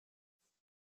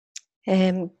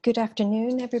Good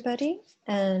afternoon, everybody,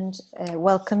 and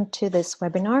welcome to this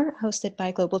webinar hosted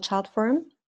by Global Child Forum.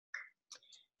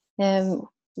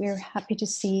 We're happy to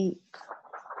see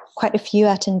quite a few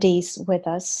attendees with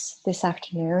us this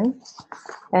afternoon.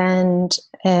 And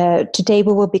today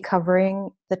we will be covering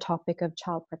the topic of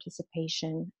child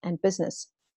participation and business.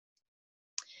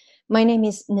 My name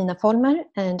is Nina Folmer,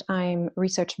 and I'm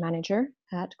Research Manager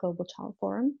at Global Child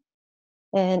Forum.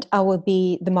 And I will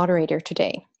be the moderator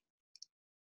today.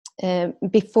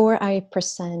 Before I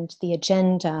present the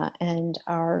agenda and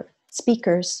our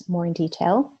speakers more in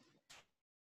detail,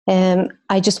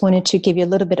 I just wanted to give you a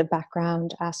little bit of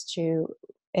background as to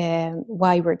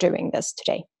why we're doing this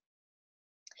today.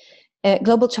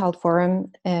 Global Child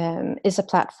Forum is a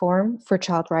platform for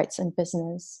child rights and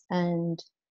business, and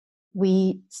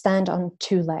we stand on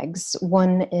two legs.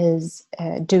 One is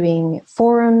doing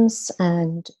forums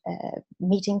and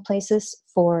meeting places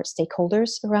for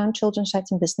stakeholders around children's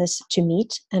rights and business to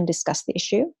meet and discuss the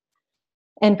issue.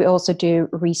 And we also do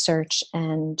research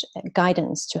and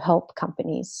guidance to help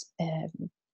companies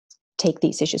take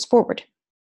these issues forward.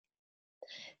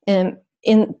 At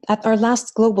our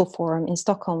last global forum in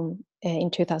Stockholm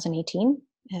in 2018,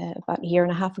 about a year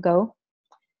and a half ago,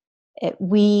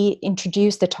 we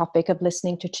introduced the topic of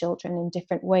listening to children in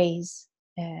different ways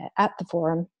at the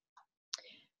forum.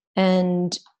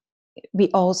 And we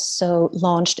also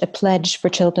launched a pledge for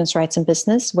children's rights and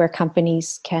business where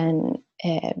companies can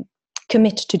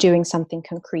commit to doing something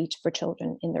concrete for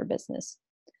children in their business.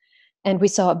 And we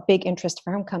saw a big interest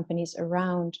from companies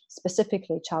around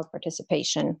specifically child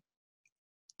participation.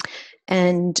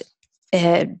 And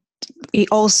we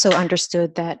also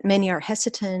understood that many are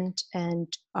hesitant and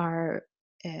are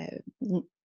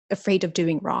afraid of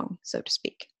doing wrong, so to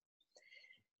speak.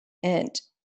 And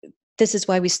this is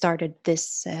why we started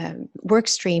this work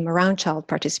stream around child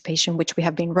participation, which we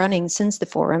have been running since the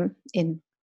forum in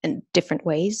different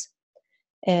ways,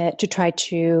 to try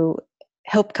to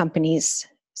help companies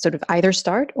sort of either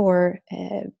start or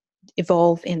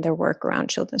evolve in their work around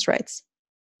children's rights.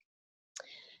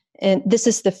 And this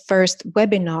is the first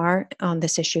webinar on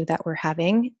this issue that we're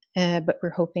having, but we're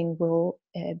hoping we'll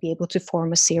be able to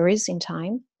form a series in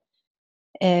time.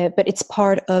 But it's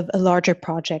part of a larger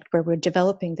project where we're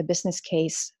developing the business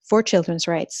case for children's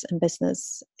rights and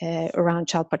business around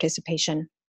child participation,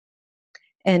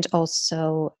 and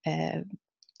also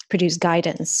produce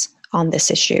guidance on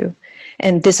this issue.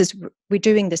 And we're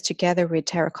doing this together with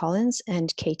Tara Collins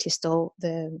and Kate Tisdall,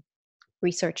 the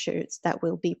researchers that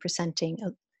will be presenting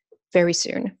very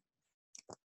soon.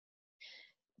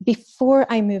 Before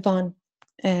I move on,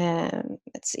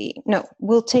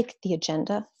 we'll take the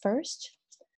agenda first.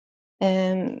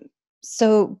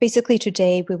 So basically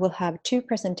today we will have two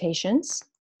presentations.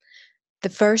 The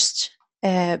first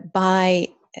by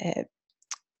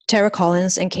Tara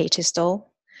Collins and Kate Tisdall,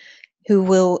 who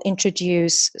will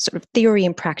introduce sort of theory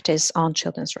and practice on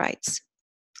children's rights.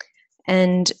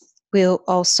 And we'll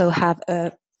also have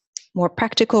a more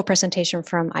practical presentation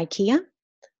from IKEA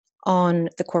on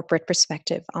the corporate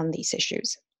perspective on these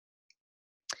issues.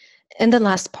 And the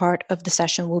last part of the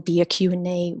session will be a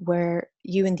Q&A where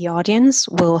you in the audience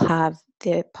will have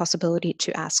the possibility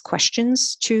to ask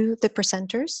questions to the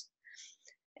presenters.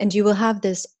 And you will have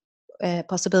this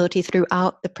possibility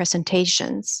throughout the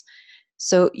presentations.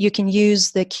 So you can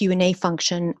use the Q&A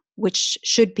function, which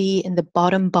should be in the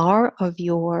bottom bar of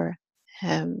your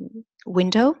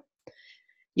window.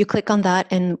 You click on that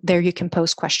and there you can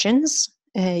post questions.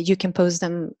 You can pose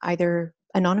them either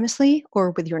anonymously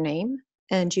or with your name.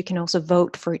 And you can also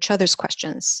vote for each other's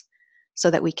questions so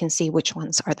that we can see which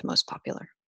ones are the most popular.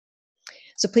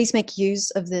 So please make use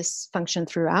of this function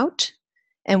throughout,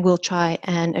 and we'll try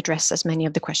and address as many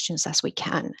of the questions as we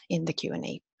can in the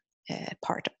Q&A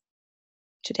part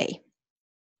today.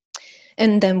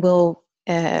 And then we'll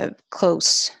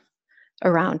close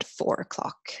around 4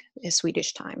 o'clock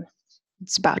Swedish time.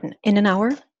 It's about in an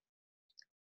hour.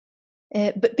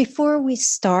 But before we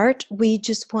start, we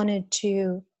just wanted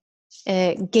to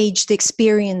gauge the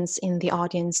experience in the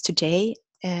audience today.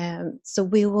 So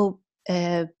we will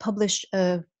publish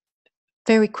a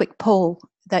very quick poll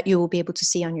that you will be able to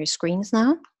see on your screens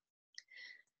now,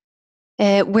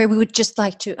 where we would just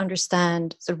like to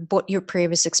understand sort of what your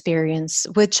previous experience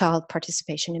with child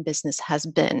participation in business has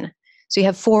been. So you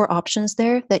have 4 options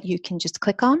there that you can just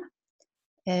click on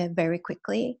very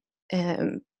quickly,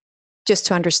 just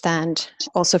to understand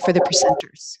also for the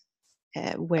presenters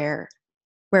where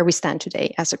we stand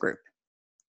today as a group.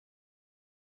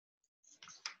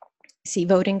 See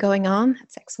voting going on,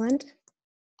 that's excellent.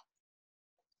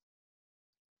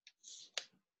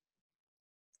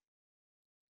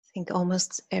 think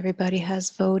almost everybody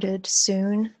has voted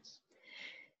soon.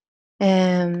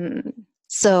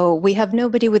 So we have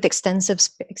nobody with extensive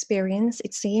experience,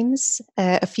 it seems,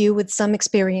 a few with some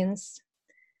experience,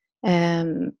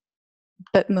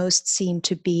 but most seem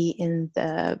to be in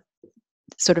the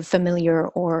sort of familiar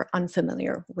or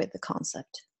unfamiliar with the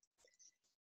concept.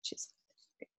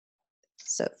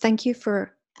 So thank you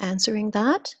for answering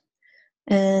that.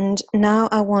 And now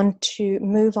I want to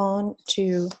move on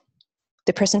to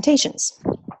the presentations.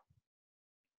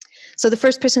 So the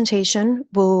first presentation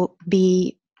will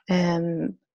be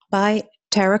by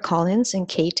Tara Collins and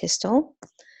Kay Tisdall.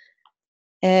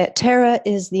 Tara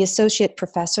is the Associate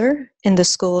Professor in the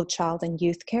School of Child and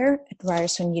Youth Care at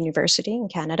Ryerson University in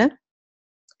Canada.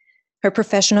 Her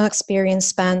professional experience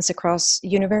spans across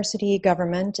university,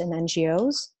 government, and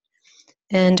NGOs.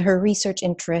 And her research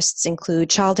interests include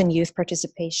child and youth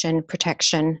participation,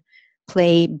 protection,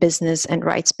 play, business, and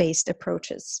rights-based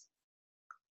approaches.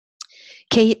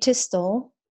 Kay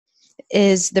Tisdall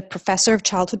is the Professor of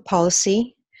Childhood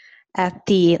Policy at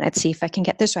the, let's see if I can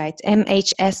get this right,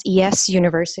 MHSES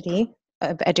University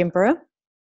of Edinburgh.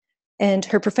 And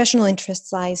her professional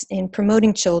interests lies in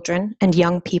promoting children and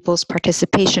young people's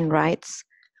participation rights,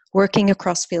 working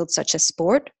across fields such as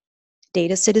sport,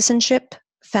 data citizenship,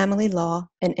 family law,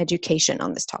 and education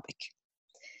on this topic.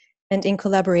 And in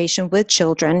collaboration with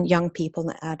children, young people,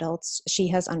 and adults, she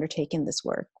has undertaken this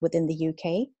work within the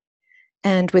UK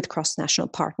and with cross-national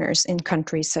partners in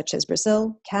countries such as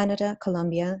Brazil, Canada,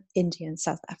 Colombia, India, and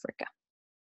South Africa.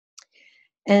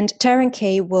 And Tara and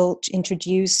Kay will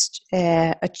introduce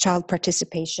a child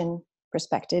participation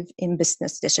perspective in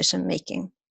business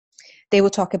decision-making. They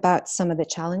will talk about some of the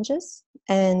challenges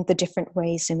and the different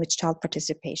ways in which child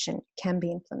participation can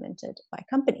be implemented by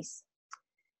companies.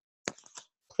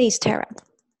 Please, Tara.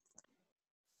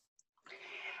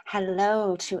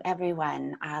 Hello to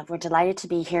everyone. We're delighted to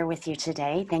be here with you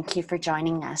today. Thank you for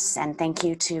joining us, and thank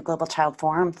you to Global Child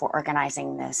Forum for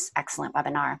organizing this excellent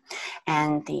webinar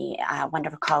and the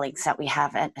wonderful colleagues that we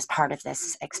have as part of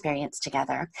this experience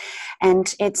together.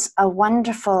 And it's a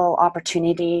wonderful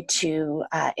opportunity to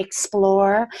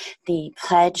explore the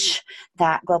pledge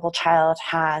that Global Child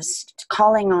has,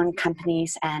 calling on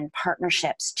companies and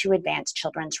partnerships to advance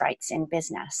children's rights in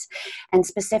business. And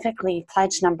specifically,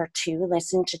 pledge number 2,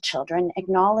 listen to children,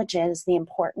 acknowledges the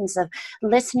importance of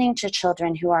listening to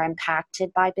children who are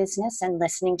impacted by business and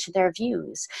listening to their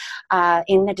views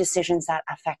in the decisions that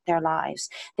affect their lives.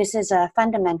 This is a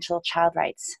fundamental child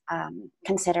rights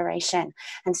consideration.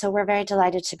 And so we're very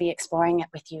delighted to be exploring it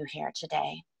with you here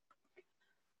today.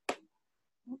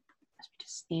 We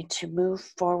just need to move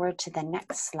forward to the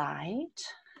next slide.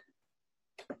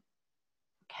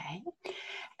 Okay.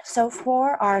 So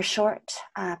for our short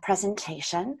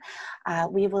presentation,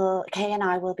 Kay and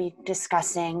I will be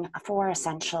discussing 4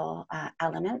 essential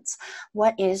elements.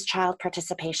 What is child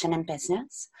participation in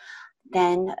business?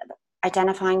 Then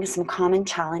identifying some common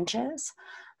challenges.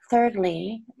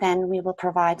 Thirdly, then we will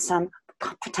provide some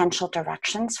potential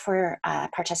directions for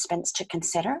participants to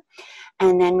consider.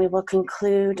 And then we will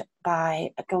conclude by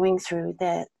going through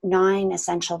the 9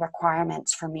 essential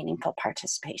requirements for meaningful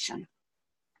participation.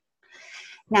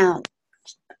 Now,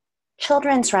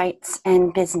 children's rights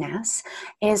and business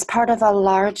is part of a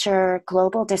larger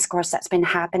global discourse that's been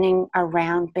happening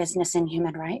around business and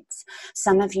human rights.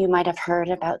 Some of you might have heard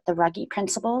about the Ruggie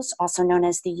Principles, also known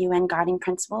as the UN Guiding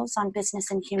Principles on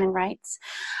Business and Human Rights,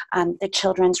 the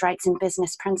Children's Rights and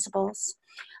Business Principles.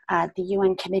 The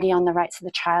UN Committee on the Rights of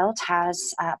the Child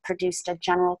has produced a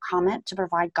general comment to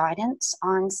provide guidance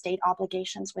on state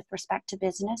obligations with respect to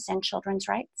business and children's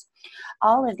rights.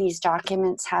 All of these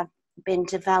documents have been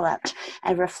developed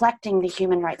and reflecting the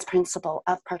human rights principle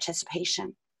of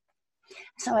participation.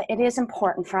 So it is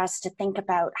important for us to think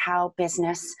about how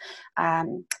business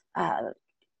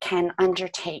can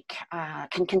undertake,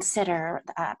 can consider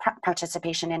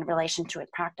participation in relation to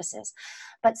its practices.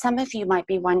 But some of you might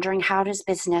be wondering, how does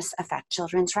business affect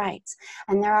children's rights?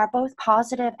 And there are both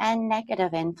positive and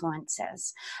negative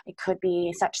influences. It could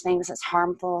be such things as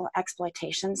harmful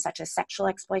exploitation, such as sexual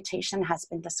exploitation has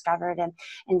been discovered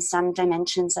in some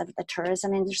dimensions of the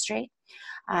tourism industry.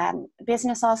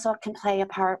 Business also can play a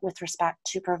part with respect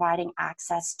to providing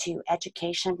access to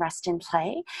education, rest, and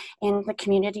play in the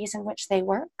communities in which they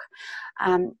work.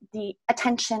 The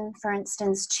attention, for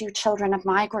instance, to children of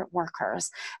migrant workers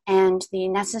and the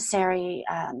necessary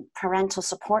parental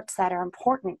supports that are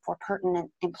important for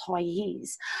pertinent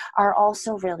employees are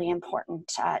also really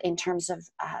important in terms of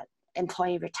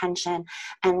employee retention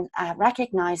and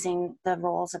recognizing the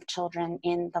roles of children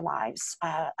in the lives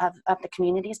of the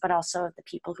communities, but also of the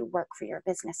people who work for your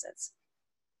businesses.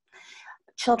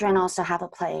 children also have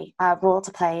a role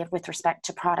to play with respect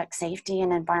to product safety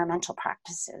and environmental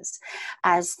practices,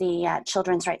 as the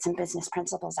Children's Rights and Business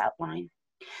Principles outline.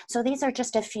 So these are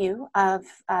just a few of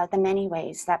the many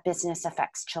ways that business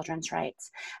affects children's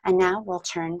rights. And now we'll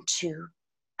turn to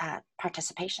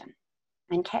participation.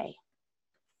 And Kay.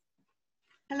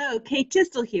 Hello, Kay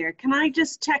Tisdall here. Can I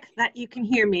just check that you can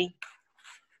hear me?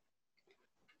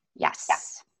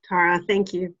 Yes. Tara,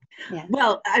 thank you. Yes.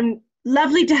 Well, I'm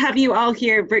lovely to have you all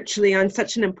here virtually on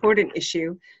such an important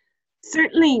issue.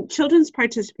 Certainly, children's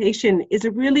participation is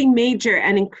a really major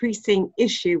and increasing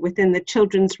issue within the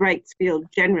children's rights field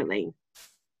generally.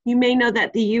 You may know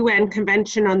that the UN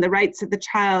Convention on the Rights of the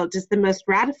Child is the most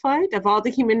ratified of all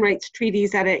the human rights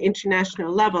treaties at an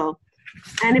international level.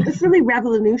 And it was really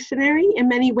revolutionary in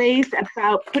many ways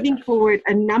about putting forward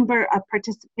a number of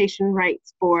participation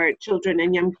rights for children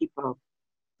and young people.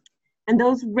 And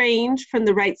those range from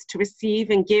the rights to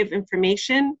receive and give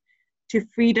information, to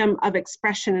freedom of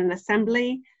expression and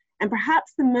assembly, and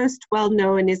perhaps the most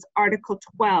well-known is Article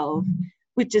 12,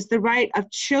 which is the right of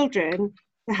children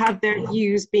to have their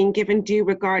views being given due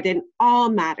regard in all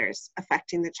matters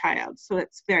affecting the child. So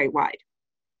it's very wide.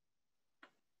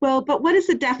 Well, but what is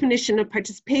the definition of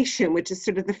participation, which is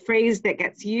sort of the phrase that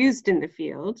gets used in the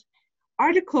field?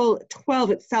 Article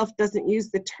 12 itself doesn't use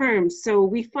the term, so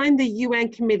we find the UN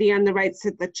Committee on the Rights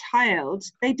of the Child,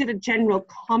 they did a general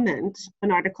comment on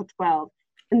Article 12,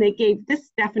 and they gave this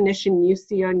definition you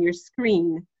see on your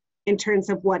screen in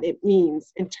terms of what it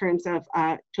means in terms of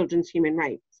children's human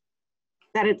rights.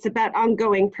 That it's about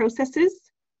ongoing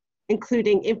processes,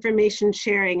 including information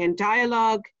sharing and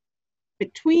dialogue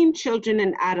between children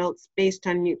and adults based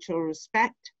on mutual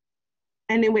respect,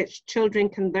 and in which children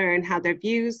can learn how their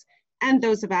views and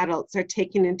those of adults are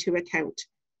taken into account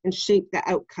and shape the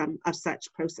outcome of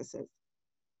such processes.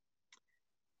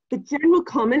 The general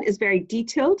comment is very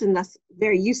detailed and thus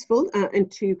very useful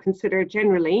and to consider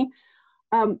generally.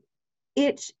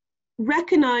 It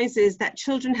recognizes that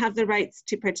children have the rights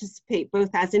to participate both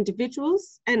as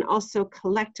individuals and also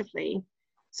collectively.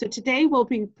 So today we'll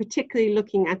be particularly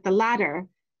looking at the latter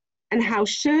and how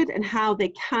should and how they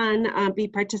can be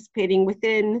participating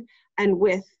within and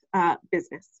with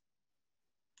business.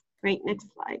 Great, next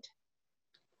slide.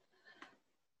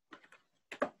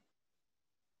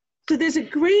 So there's a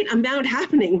great amount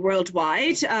happening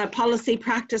worldwide, policy,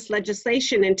 practice,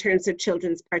 legislation in terms of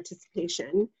children's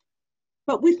participation.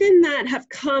 But within that have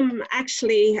come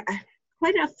actually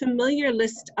quite a familiar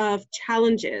list of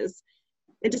challenges.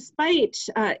 And despite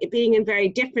it being in very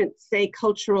different, say,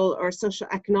 cultural or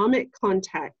socioeconomic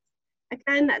contexts,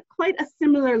 again, quite a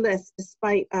similar list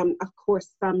despite, of course,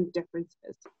 some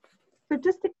differences. So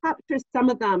just to capture some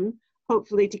of them,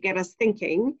 hopefully to get us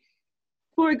thinking,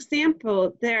 for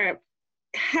example, there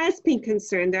has been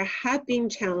concern, there have been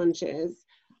challenges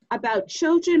about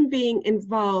children being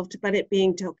involved, but it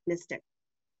being tokenistic,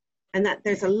 and that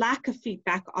there's a lack of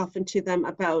feedback often to them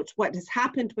about what has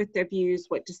happened with their views,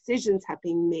 what decisions have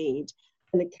been made,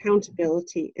 and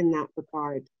accountability in that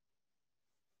regard.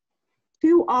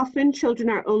 Too often,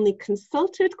 children are only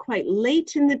consulted quite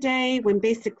late in the day when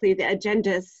basically the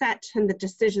agenda is set and the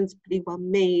decision's pretty well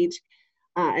made.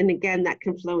 And again, that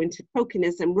can flow into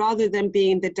tokenism rather than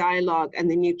being the dialogue and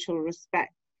the mutual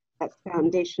respect that's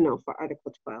foundational for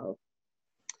Article 12.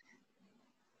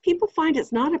 People find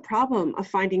it's not a problem of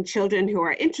finding children who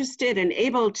are interested and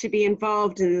able to be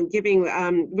involved in giving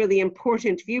really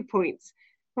important viewpoints,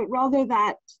 but rather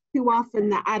that too often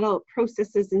the adult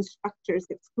processes and structures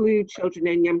exclude children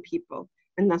and young people,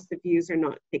 and thus the views are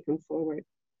not taken forward.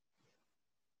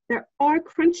 There are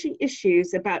crunchy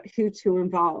issues about who to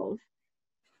involve.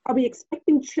 Are we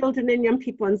expecting children and young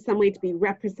people in some way to be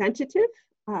representative?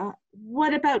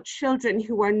 What about children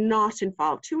who are not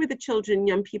involved? Who are the children and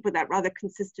young people that rather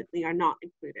consistently are not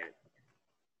included?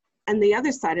 And the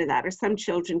other side of that are some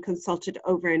children consulted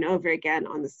over and over again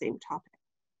on the same topic.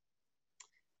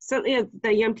 Certainly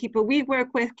the young people we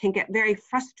work with can get very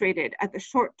frustrated at the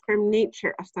short-term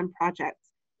nature of some projects,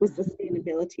 with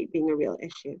sustainability being a real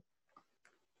issue.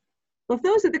 Well, if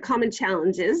those are the common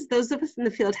challenges, those of us in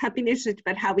the field have been interested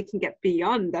about how we can get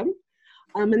beyond them.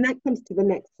 And that comes to the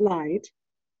next slide.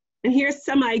 And here's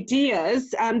some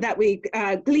ideas that we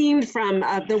gleaned from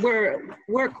the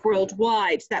work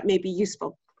worldwide that may be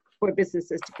useful for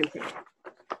businesses to consider.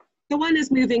 The one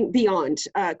is moving beyond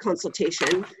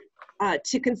consultation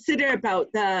to consider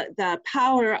about the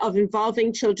power of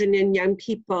involving children and young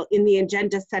people in the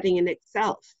agenda setting in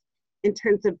itself, in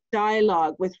terms of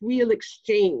dialogue with real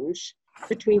exchange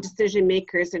between decision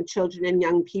makers and children and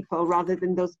young people, rather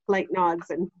than those polite nods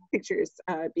and pictures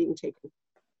being taken.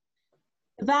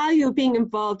 The value of being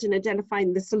involved in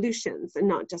identifying the solutions and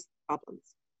not just the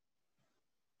problems.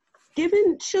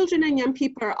 Given children and young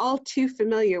people are all too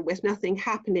familiar with nothing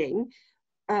happening,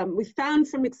 we found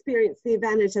from experience the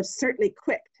advantage of certainly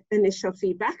quick initial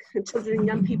feedback. And children and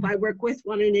young people I work with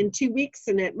want it in 2 weeks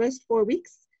and at most 4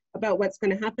 weeks about what's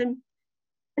going to happen.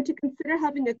 And to consider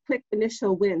having a quick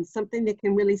initial win, something they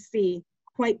can really see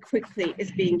quite quickly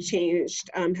is being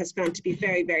changed, has found to be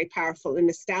very, very powerful in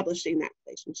establishing that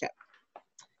relationship.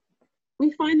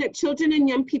 We find that children and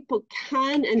young people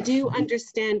can and do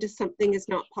understand if something is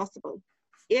not possible,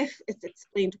 if it's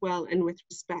explained well and with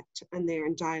respect and they're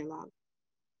in dialogue.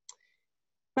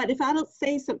 But if adults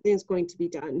say something is going to be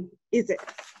done, is it?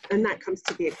 And that comes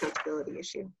to the accountability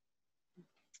issue.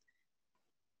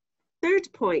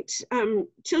 Third point,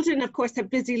 children, of course, have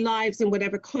busy lives in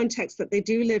whatever context that they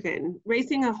do live in,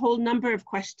 raising a whole number of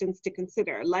questions to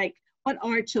consider, like what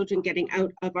are children getting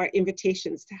out of our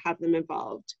invitations to have them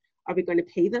involved? Are we going to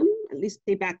pay them, at least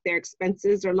pay back their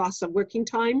expenses or loss of working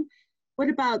time? What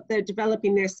about their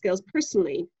developing their skills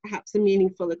personally, perhaps a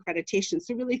meaningful accreditation?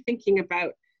 So really thinking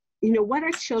about, you know, what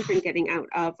are children getting out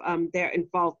of their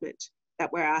involvement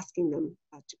that we're asking them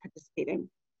to participate in?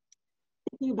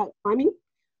 Thinking about timing,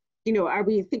 you know, are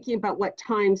we thinking about what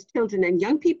times children and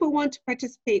young people want to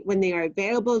participate when they are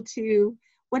available to?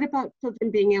 What about children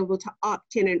being able to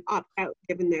opt in and opt out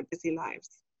given their busy lives?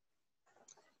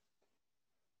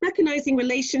 Recognizing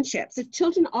relationships. If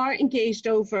children are engaged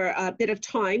over a bit of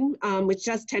time, which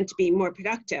does tend to be more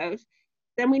productive,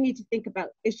 then we need to think about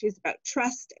issues about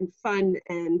trust and fun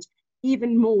and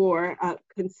even more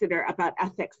consider about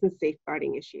ethics and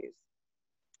safeguarding issues.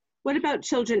 What about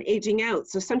children aging out?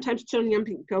 So sometimes children and young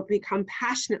people become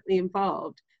passionately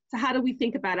involved. So how do we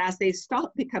think about as they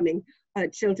stop becoming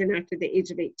children after the age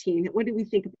of 18? What do we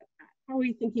think about that? How are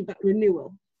we thinking about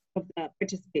renewal of the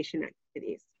participation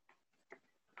activities?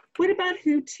 What about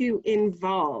who to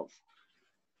involve?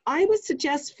 I would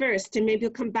suggest first, and maybe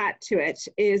we'll come back to it,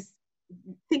 is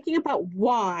thinking about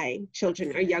why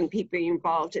children or young people are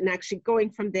involved and actually going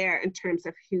from there in terms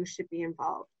of who should be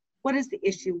involved. What is the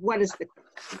issue? What is the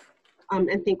question?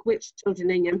 And think which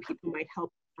children and young people might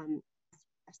help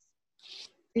us.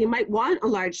 You might want a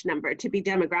large number to be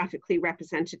demographically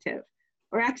representative,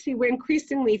 or actually we're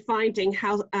increasingly finding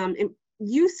how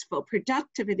useful,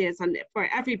 productive it is for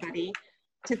everybody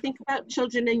to think about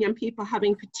children and young people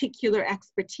having particular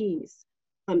expertise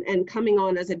and coming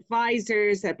on as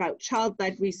advisors about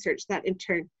child-led research that in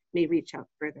turn may reach out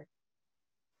further.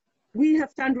 We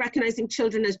have found recognizing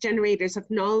children as generators of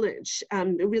knowledge,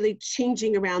 really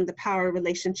changing around the power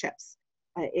relationships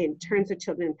in terms of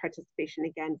children participation,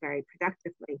 again, very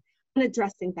productively, and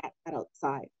addressing that adult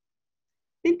side.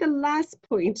 I think the last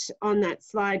point on that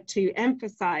slide to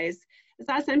emphasize is,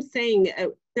 as I'm saying,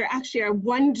 there actually are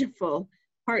wonderful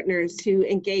partners who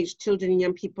engage children and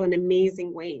young people in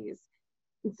amazing ways.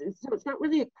 So it's not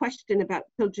really a question about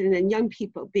children and young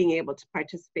people being able to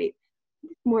participate.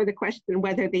 It's more the question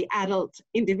whether the adult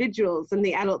individuals and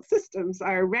the adult systems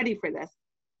are ready for this.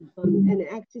 And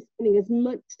actually spending as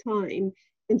much time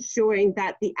ensuring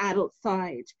that the adult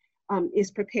side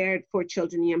is prepared for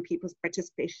children and young people's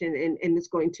participation and is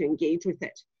going to engage with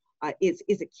it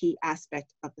is a key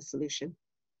aspect of the solution.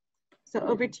 So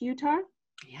over to you, Tara.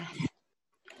 Yes.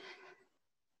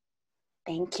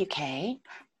 Thank you, Kay.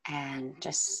 And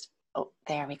just, oh,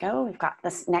 there we go. We've got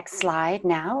this next slide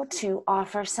now to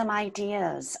offer some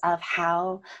ideas of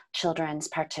how children's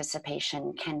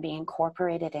participation can be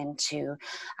incorporated into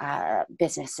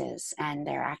businesses and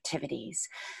their activities.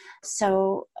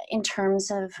 So in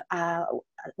terms of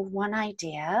one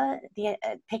idea,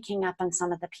 picking up on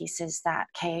some of the pieces that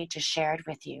Kay just shared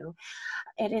with you,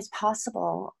 it is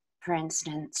possible, for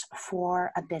instance,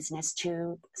 for a business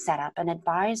to set up an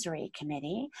advisory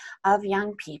committee of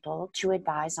young people to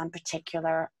advise on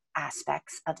particular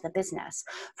aspects of the business.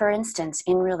 For instance,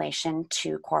 in relation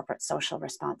to corporate social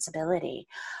responsibility,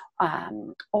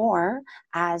 or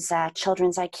as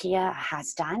Children's IKEA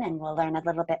has done, and we'll learn a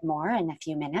little bit more in a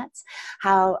few minutes,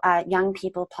 how young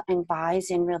people advise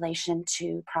in relation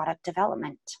to product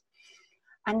development.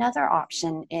 Another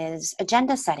option is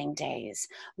agenda setting days,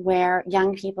 where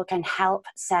young people can help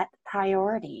set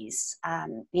priorities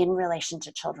in relation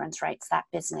to children's rights that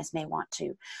business may want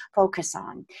to focus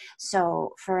on.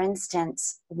 So, for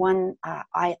instance, one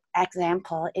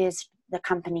example is the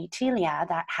company Telia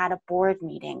that had a board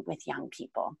meeting with young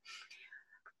people.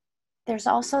 There's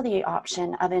also the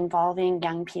option of involving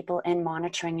young people in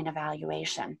monitoring and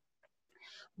evaluation.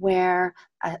 where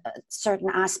certain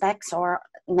aspects or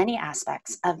many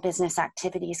aspects of business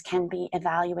activities can be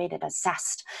evaluated,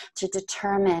 assessed to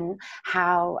determine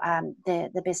how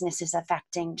the business is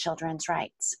affecting children's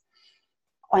rights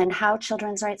and how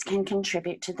children's rights can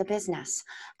contribute to the business.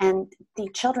 And the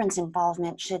children's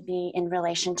involvement should be in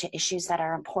relation to issues that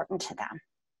are important to them.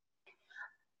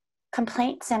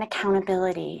 Complaints and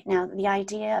accountability. Now, the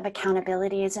idea of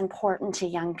accountability is important to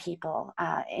young people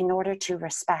in order to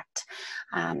respect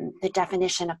the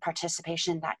definition of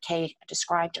participation that Kay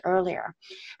described earlier.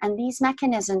 And these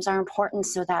mechanisms are important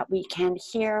so that we can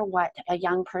hear what a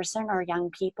young person or young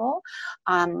people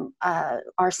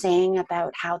are saying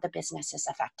about how the business is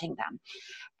affecting them.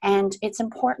 And it's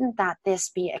important that this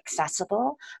be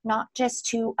accessible, not just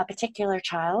to a particular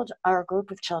child or a group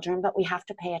of children, but we have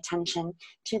to pay attention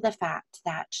to the fact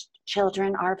that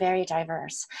children are very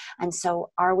diverse. And so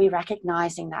are we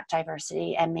recognizing that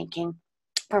diversity and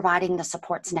providing the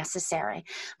supports necessary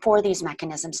for these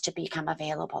mechanisms to become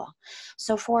available?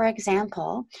 So for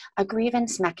example, a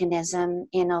grievance mechanism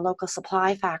in a local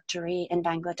supply factory in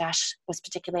Bangladesh was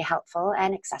particularly helpful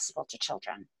and accessible to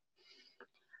children.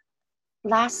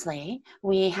 Lastly,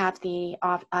 we have the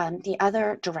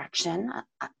other direction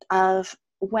of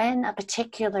when a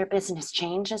particular business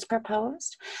change is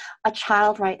proposed, a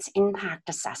child rights impact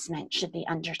assessment should be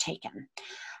undertaken.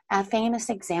 A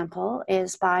famous example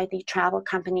is by the travel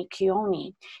company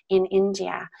Kioni in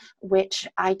India, which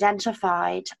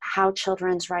identified how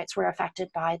children's rights were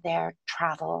affected by their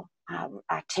travel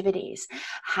activities,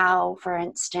 how, for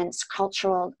instance,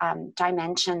 cultural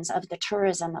dimensions of the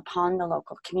tourism upon the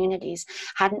local communities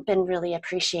hadn't been really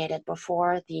appreciated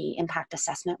before the impact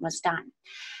assessment was done.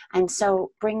 And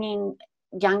so bringing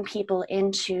young people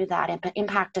into that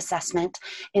impact assessment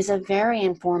is a very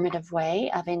informative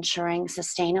way of ensuring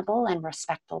sustainable and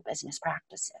respectful business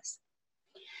practices.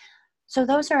 So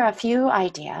those are a few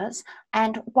ideas.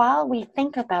 And while we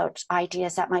think about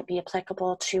ideas that might be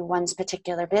applicable to one's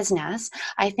particular business,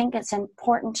 I think it's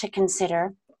important to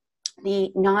consider the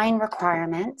 9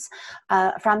 requirements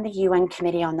from the UN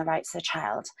Committee on the Rights of the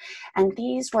Child. And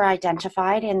these were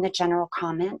identified in the general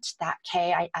comment that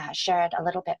Kay shared a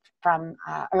little bit from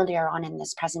earlier on in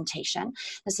this presentation.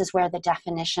 This is where the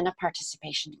definition of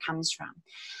participation comes from.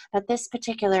 But this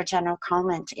particular general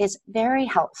comment is very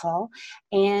helpful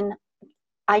in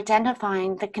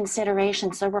identifying the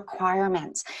considerations, the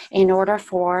requirements in order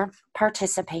for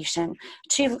participation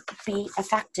to be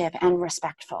effective and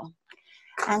respectful.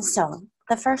 And so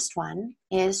the first one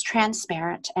is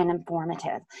transparent and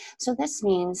informative. So this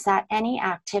means that any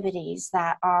activities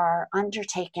that are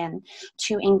undertaken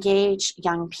to engage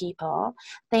young people,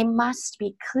 they must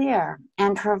be clear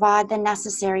and provide the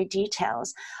necessary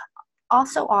details.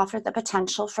 Also offer the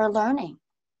potential for learning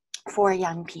for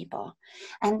young people.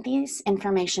 And this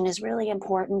information is really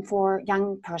important for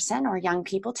young person or young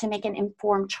people to make an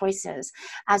informed choices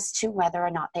as to whether or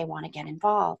not they want to get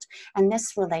involved. And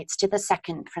this relates to the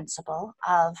second principle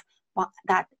of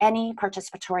that any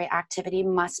participatory activity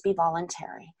must be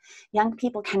voluntary. Young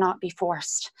people cannot be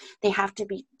forced. They have to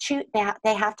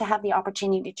have the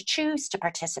opportunity to choose to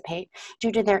participate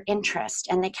due to their interest,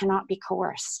 and they cannot be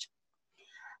coerced.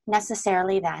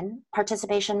 Necessarily then,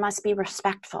 participation must be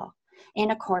respectful in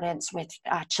accordance with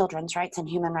children's rights and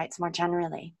human rights more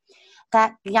generally.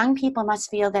 That young people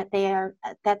must feel that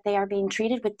they are being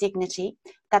treated with dignity,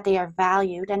 that they are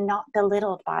valued and not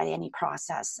belittled by any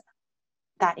process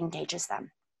that engages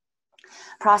them.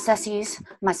 Processes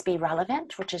must be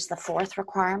relevant, which is the 4th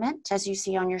requirement, as you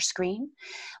see on your screen,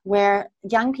 where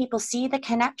young people see the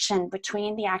connection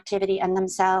between the activity and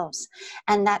themselves,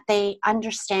 and that they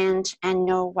understand and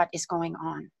know what is going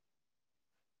on.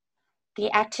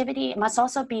 The activity must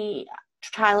also be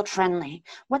child-friendly.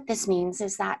 What this means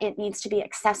is that it needs to be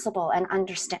accessible and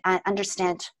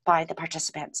understood by the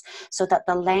participants, so that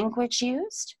the language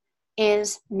used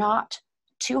is not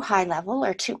too high level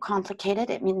or too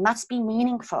complicated. It must be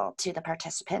meaningful to the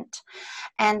participant,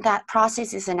 and that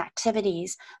processes and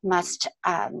activities must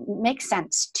make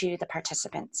sense to the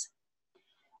participants.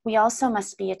 We also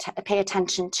must pay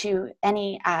attention to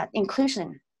any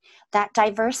inclusion, that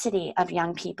diversity of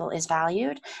young people is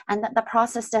valued, and that the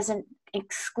process doesn't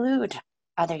exclude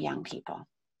other young people.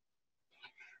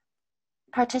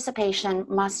 Participation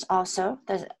must also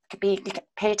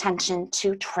pay attention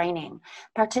to training.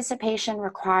 Participation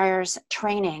requires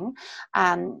training.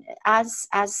 As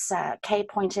Kay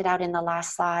pointed out in the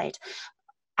last slide,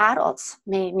 adults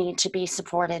may need to be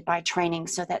supported by training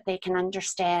so that they can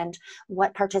understand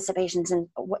what participation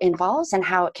involves and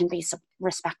how it can be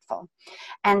respectful.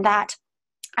 And that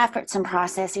efforts and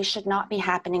processes should not be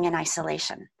happening in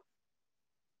isolation.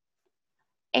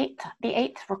 The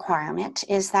eighth requirement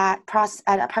is that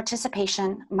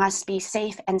participation must be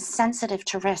safe and sensitive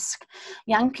to risk.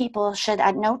 Young people should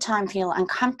at no time feel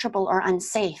uncomfortable or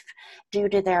unsafe due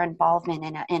to their involvement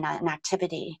in an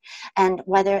activity. And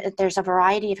whether there's a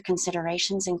variety of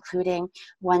considerations, including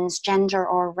one's gender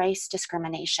or race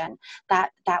discrimination,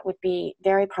 that would be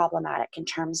very problematic in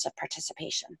terms of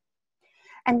participation.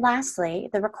 And lastly,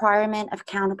 the requirement of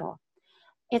accountable.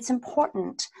 It's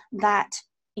important that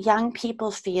young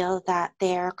people feel that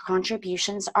their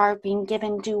contributions are being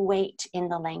given due weight in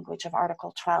the language of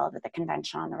Article 12 of the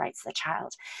Convention on the Rights of the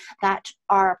Child, that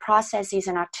our processes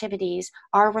and activities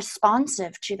are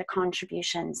responsive to the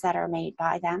contributions that are made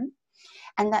by them,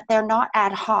 and that they're not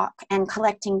ad hoc and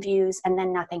collecting views and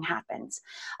then nothing happens.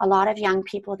 A lot of young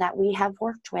people that we have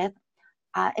worked with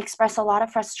express a lot of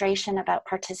frustration about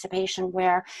participation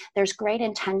where there's great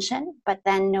intention, but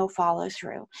then no follow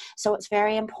through. So it's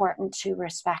very important to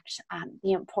respect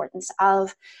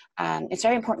it's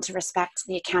very important to respect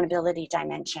the accountability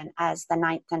dimension as the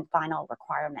ninth and final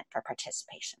requirement for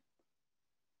participation.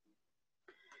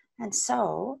 And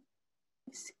so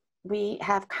we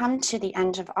have come to the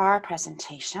end of our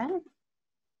presentation.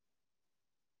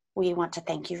 We want to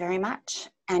thank you very much.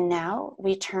 And now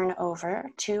we turn over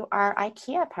to our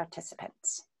IKEA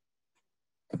participants.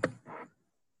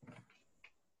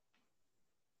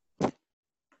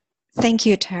 Thank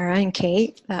you, Tara and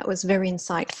Kate. That was very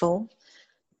insightful.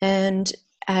 And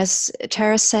as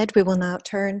Tara said, we will now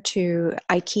turn to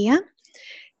IKEA,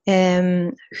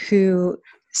 who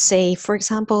say, for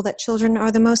example, that children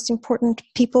are the most important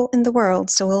people in the world.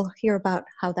 So we'll hear about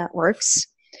how that works.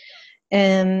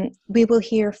 We will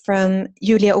hear from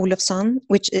Julia Olofsson,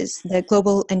 which is the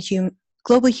Global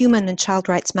Human and Child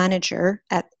Rights Manager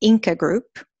at Ingka Group,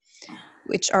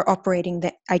 which are operating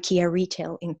the IKEA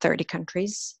retail in 30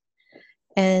 countries.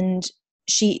 And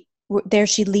she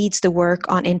leads the work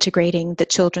on integrating the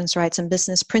children's rights and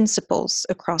business principles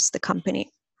across the company.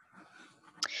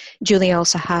 Julia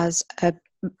also has a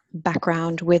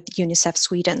background with UNICEF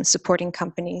Sweden, supporting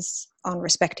companies on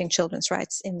respecting children's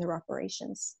rights in their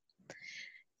operations.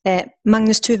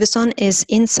 Magnus Thuvesson is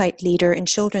Insight Leader in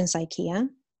Children's IKEA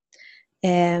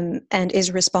and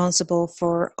is responsible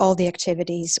for all the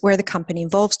activities where the company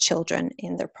involves children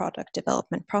in their product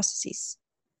development processes.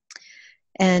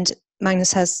 And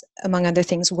Magnus has, among other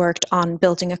things, worked on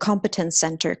building a competence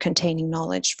center containing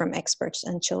knowledge from experts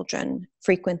and children,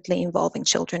 frequently involving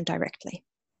children directly.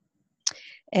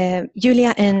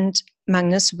 Julia and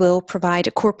Magnus will provide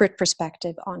a corporate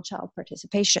perspective on child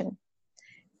participation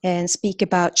and speak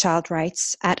about child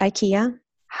rights at IKEA,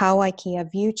 how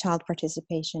IKEA view child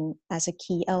participation as a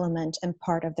key element and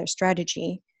part of their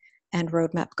strategy and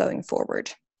roadmap going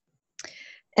forward.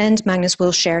 And Magnus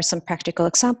will share some practical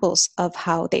examples of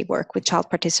how they work with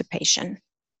child participation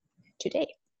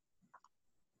today.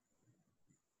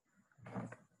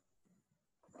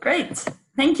 Great,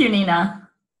 thank you, Nina.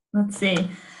 Let's see.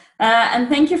 And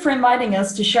thank you for inviting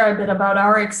us to share a bit about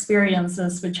our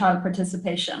experiences with child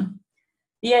participation.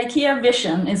 The IKEA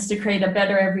vision is to create a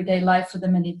better everyday life for the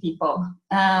many people.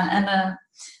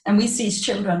 And we see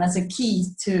children as a key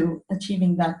to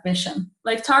achieving that vision.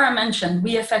 Like Tara mentioned,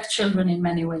 we affect children in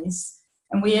many ways.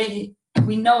 And we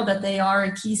know that they are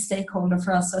a key stakeholder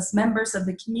for us as members of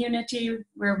the community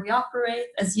where we operate,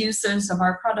 as users of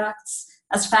our products,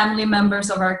 as family members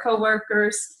of our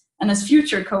coworkers, and as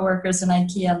future coworkers and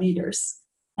IKEA leaders.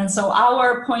 And so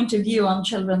our point of view on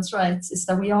children's rights is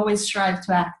that we always strive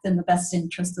to act in the best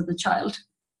interest of the child.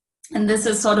 And this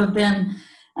has sort of been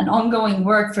an ongoing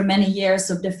work for many years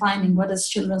of defining what does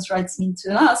children's rights mean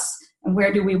to us and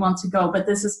where do we want to go. But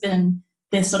this has been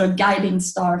this sort of guiding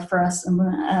star for us.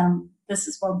 And this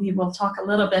is what we will talk a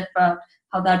little bit about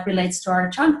how that relates to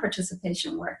our child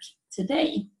participation work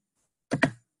today.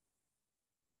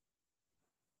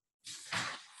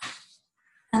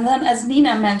 And then, as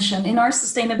Nina mentioned, in our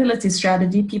sustainability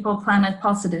strategy, People, Planet,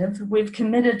 Positive, we've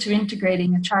committed to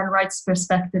integrating a child rights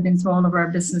perspective into all of our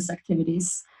business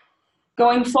activities.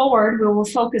 Going forward, we will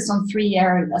focus on 3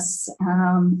 areas: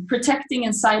 protecting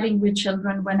and siding with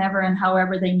children whenever and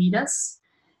however they need us.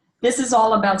 This is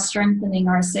all about strengthening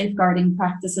our safeguarding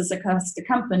practices across the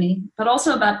company, but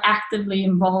also about actively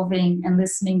involving and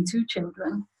listening to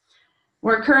children.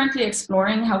 We're currently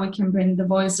exploring how we can bring the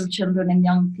voice of children and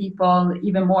young people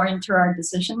even more into our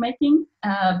decision-making,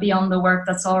 beyond the work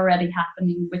that's already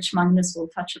happening, which Magnus will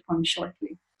touch upon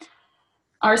shortly.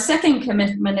 Our second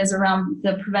commitment is around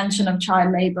the prevention of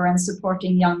child labor and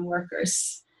supporting young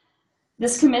workers.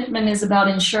 This commitment is about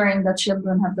ensuring that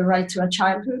children have the right to a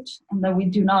childhood and that we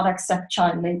do not accept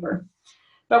child labor.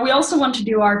 But we also want to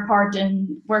do our part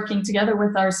in working together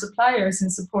with our suppliers in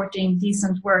supporting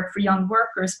decent work for young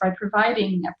workers by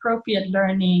providing appropriate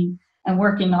learning and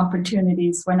working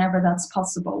opportunities whenever that's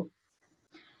possible.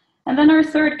 And then our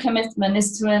third commitment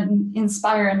is to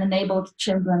inspire and enable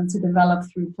children to develop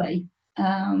through play.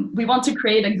 We want to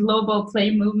create a global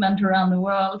play movement around the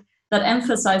world that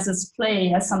emphasizes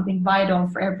play as something vital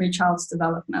for every child's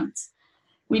development.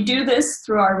 We do this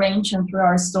through our range and through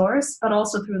our stores, but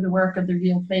also through the work of the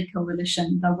Real Play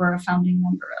Coalition that we're a founding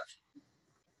member of.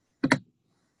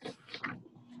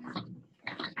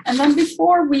 And then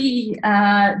before we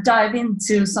dive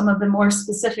into some of the more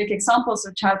specific examples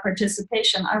of child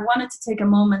participation, I wanted to take a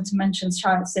moment to mention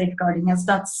child safeguarding, as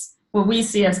that's what we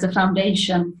see as the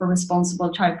foundation for responsible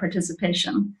child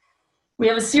participation. We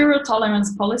have a zero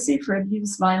tolerance policy for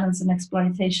abuse, violence, and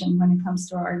exploitation when it comes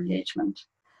to our engagement.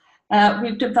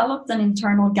 We've developed an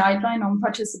internal guideline on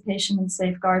participation and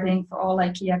safeguarding for all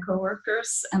IKEA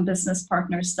co-workers and business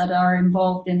partners that are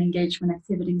involved in engagement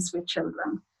activities with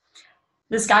children.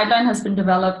 This guideline has been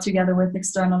developed together with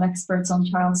external experts on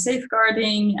child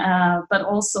safeguarding, but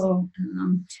also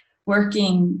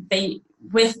working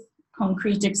with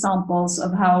concrete examples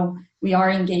of how we are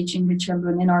engaging with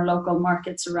children in our local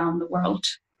markets around the world.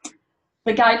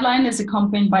 The guideline is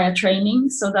accompanied by a training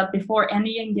so that before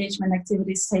any engagement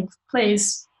activities take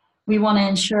place, we want to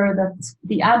ensure that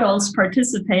the adults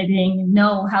participating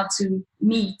know how to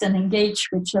meet and engage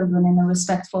with children in a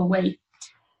respectful way.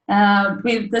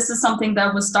 This is something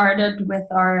that was started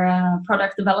with our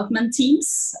product development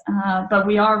teams, but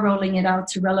we are rolling it out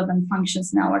to relevant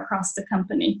functions now across the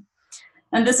company.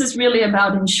 And this is really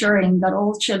about ensuring that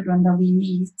all children that we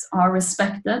meet are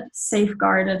respected,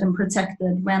 safeguarded, and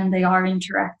protected when they are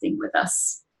interacting with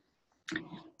us.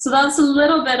 So that's a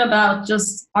little bit about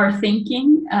just our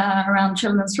thinking around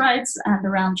children's rights and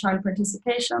around child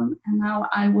participation. And now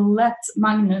I will let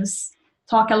Magnus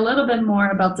talk a little bit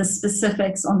more about the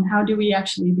specifics on how do we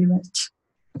actually do it.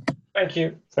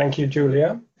 Thank you,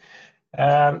 Julia.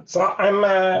 So I'm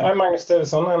Magnus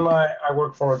Thuvesson, and I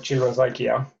work for Children's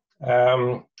IKEA.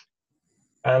 I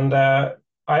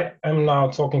am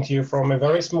now talking to you from a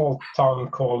very small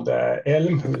town called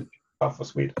Edinburgh, south of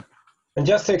Sweden. And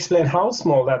just to explain how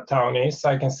small that town is,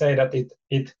 I can say that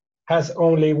it has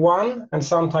only one and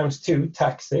sometimes two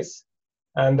taxis.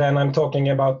 And then I'm talking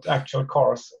about actual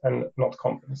cars and not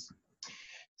companies.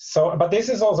 So, but this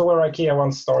is also where IKEA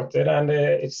once started, and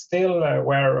it's still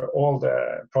where all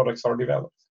the products are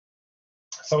developed.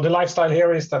 So the lifestyle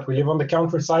here is that we live on the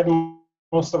countryside,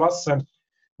 most of us, and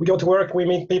we go to work, we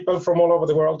meet people from all over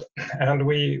the world, and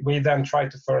we then try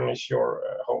to furnish your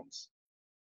homes.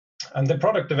 And the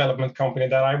product development company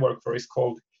that I work for is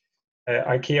called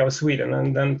IKEA of Sweden,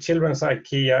 and then Children's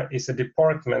IKEA is a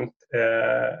department,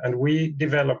 and we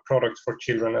develop products for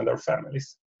children and their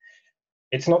families.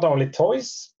 It's not only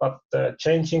toys, but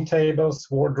changing tables,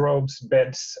 wardrobes,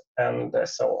 beds, and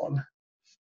so on.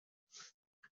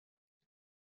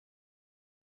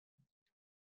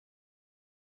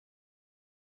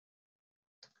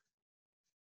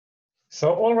 So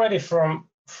already from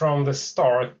the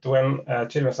start, when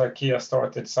Children's IKEA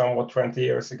started somewhat 20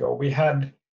 years ago, we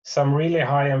had some really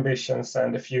high ambitions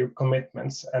and a few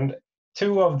commitments. And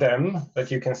two of them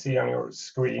that you can see on your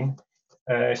screen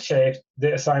shaped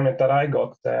the assignment that I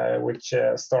got, which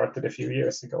started a few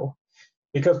years ago.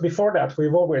 Because before that,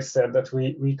 we've always said that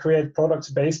we create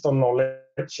products based on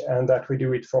knowledge and that we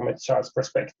do it from a child's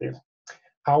perspective.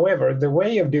 However, the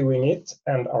way of doing it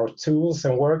and our tools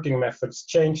and working methods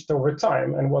changed over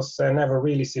time and was never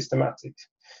really systematic.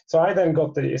 So I then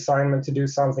got the assignment to do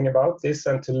something about this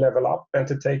and to level up and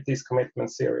to take these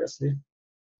commitments seriously.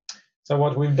 So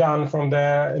what we've done from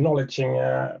the knowledging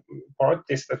part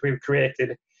is that we've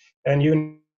created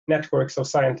new networks of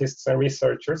scientists and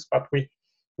researchers, but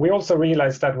we also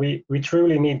realized that we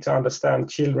truly need to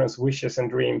understand children's wishes and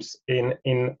dreams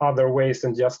in other ways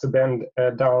than just to bend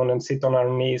down and sit on our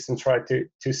knees and try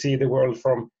to see the world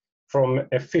from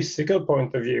a physical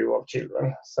point of view of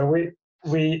children. So we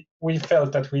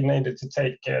felt that we needed to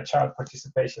take child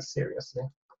participation seriously.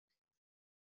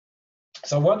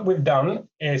 So what we've done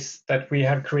is that we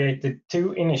have created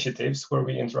two initiatives where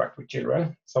we interact with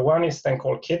children. So one is then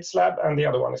called Kids Lab and the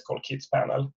other one is called Kids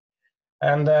Panel.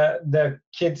 And the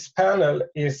Kids Panel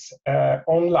is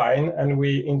online, and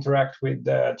we interact with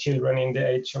children in the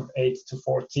age of 8 to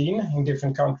 14 in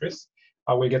different countries.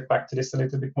 I will get back to this a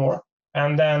little bit more.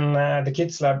 And then the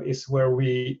Kids Lab is where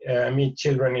we meet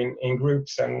children in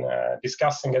groups and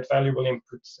discuss and get valuable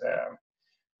inputs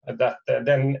that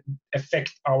then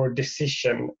affect our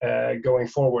decision going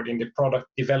forward in the product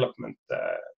development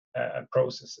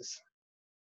processes.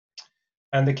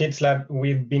 And the Kids Lab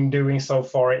we've been doing so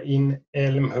far in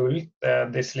Älmhult,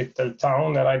 this little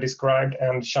town that I described,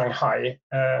 and Shanghai,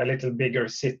 a little bigger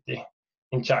city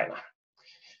in China.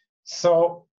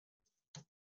 So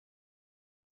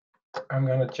I'm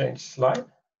going to change slide.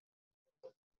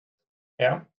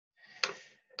 Yeah.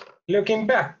 Looking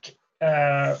back,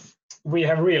 we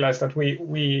have realized that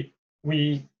we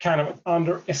kind of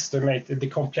underestimated the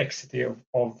complexity of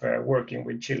working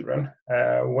with children.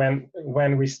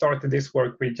 When we started this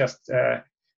work, we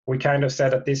kind of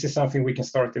said that this is something we can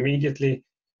start immediately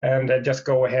and just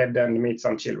go ahead and meet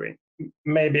some children.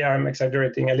 Maybe I'm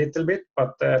exaggerating a little bit,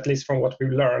 but at least from what we've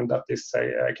learned, that is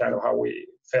kind of how we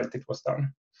felt it was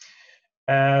done.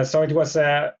 So it was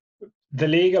the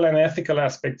legal and ethical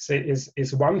aspects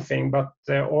is one thing, but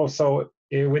also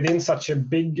within such a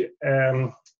big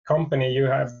company, you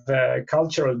have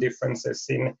cultural differences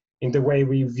in the way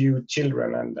we view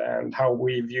children and how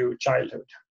we view childhood.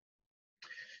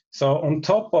 So on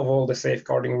top of all the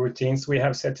safeguarding routines, we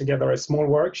have set together a small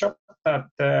workshop that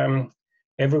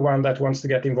everyone that wants to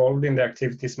get involved in the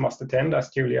activities must attend, as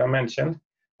Julia mentioned.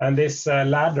 And this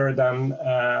ladder then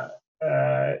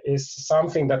is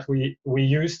something that we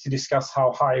use to discuss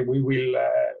how high we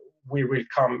will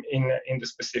come in the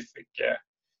specific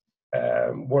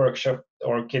workshop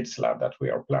or Kids Lab that we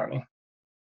are planning.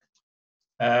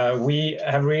 We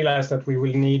have realized that we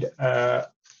will need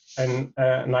an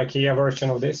IKEA version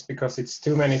of this because it's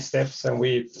too many steps, and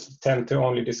we tend to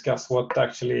only discuss what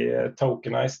actually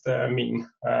tokenized mean.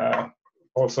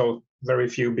 Also, very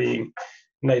few being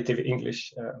native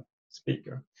English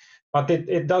speaker. But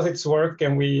it does its work,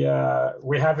 and we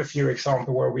have a few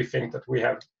examples where we think that we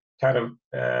have kind of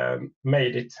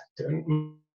made it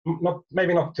to,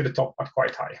 maybe not to the top, but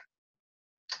quite high.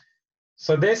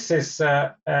 So this is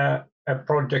a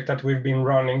project that we've been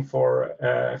running for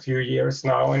a few years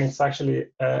now, and it's actually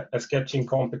a sketching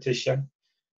competition.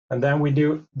 And then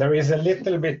there is a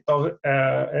little bit of,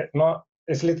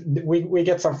 we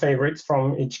get some favorites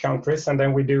from each countries, and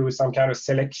then we do some kind of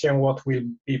selection, what will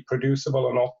be producible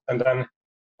or not. And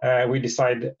then we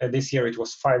decide this year it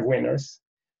was 5 winners.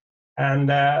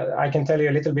 And I can tell you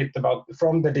a little bit about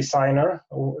from the designer.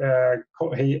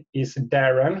 He is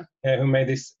Darren, who made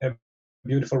this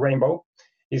beautiful rainbow.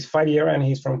 He's 5 years and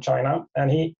he's from China.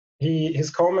 And his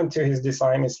comment to his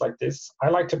design is like this: I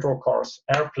like to draw cars,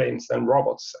 airplanes, and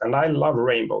robots, and I love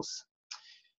rainbows.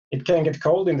 It can get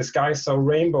cold in the sky, so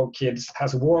Rainbow Kids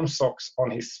has warm socks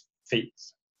on his feet.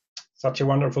 Such a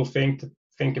wonderful thing to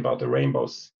think about the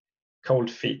rainbow's cold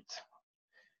feet.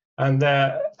 And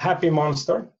the Happy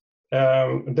Monster.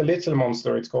 The little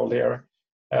monster it's called here,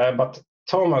 but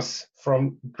Thomas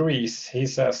from Greece, he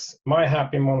says, my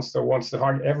happy monster wants to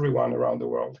hug everyone around the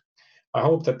world. I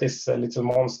hope that this little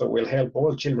monster will help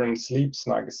all children sleep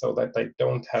snug so that they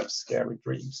don't have scary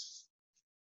dreams.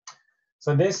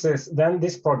 So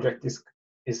this project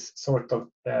is sort of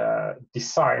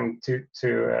designed to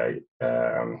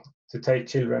take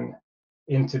children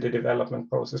into the development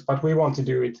process, but we want to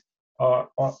do it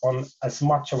on as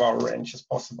much of our range as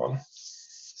possible.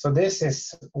 So this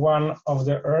is one of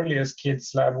the earliest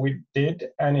Kids Lab we did,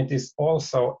 and it is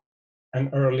also an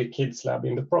early Kids Lab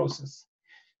in the process.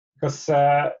 Because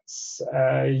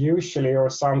usually,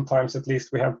 or sometimes at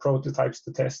least, we have prototypes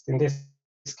to test. In this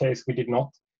case, we did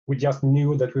not. We just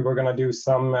knew that we were going to do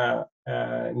some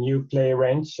new play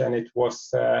range, and it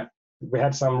was we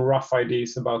had some rough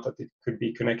ideas about that it could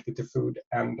be connected to food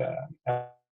and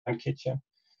kitchen.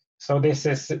 So this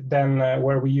is then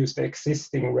where we use the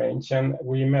existing range, and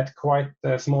we met quite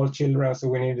small children, so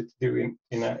we needed to do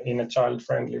in a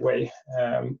child-friendly way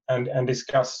and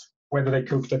discuss whether they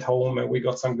cooked at home, and we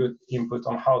got some good input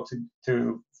on how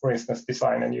to for instance,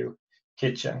 design a new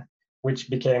kitchen, which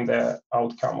became the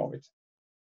outcome of it.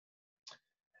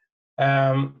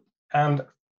 And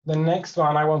the next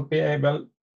one, I won't be able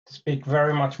to speak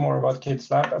very much more about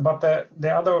Kids Lab, but the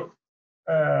other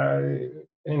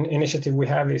initiative we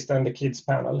have is then the Kids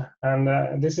Panel,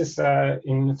 and this is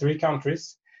in 3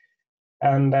 countries,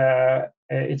 and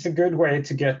it's a good way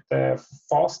to get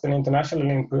fast and international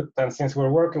input. And since we're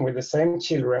working with the same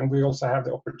children, we also have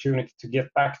the opportunity to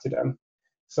get back to them.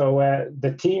 So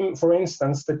the team, for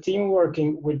instance, the team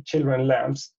working with children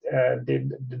lamps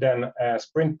did then a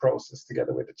sprint process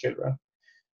together with the children.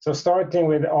 So starting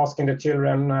with asking the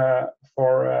children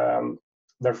for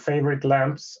their favorite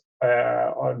lamps,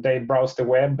 or they browse the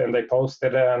web and they post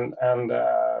it, and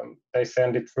they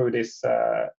send it through this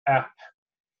app.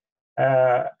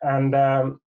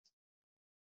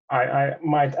 I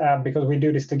might add, because we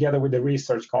do this together with the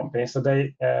research company, so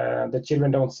the children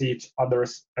don't see each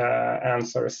other's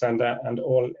answers, and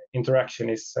all interaction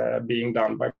is being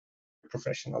done by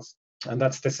professionals. And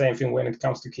that's the same thing when it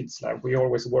comes to Kids Lab. We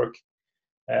always work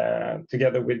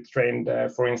together with trained,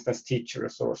 for instance,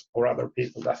 teachers or other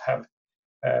people that have,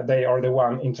 they are the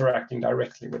one interacting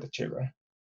directly with the children.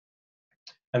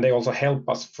 And they also help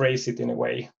us phrase it in a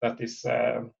way that is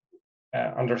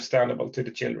understandable to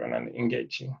the children and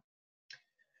engaging.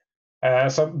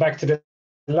 So back to the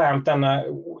lamp, then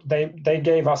they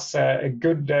gave us a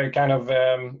good kind of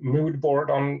mood board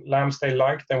on lamps they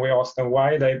liked, and we asked them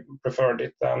why they preferred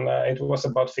it. And it was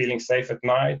about feeling safe at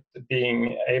night,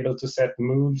 being able to set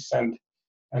moods and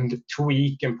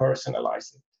tweak and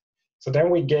personalize it. So then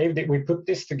we put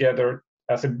this together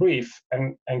as a brief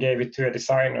and gave it to a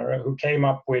designer who came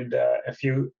up with a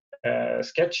few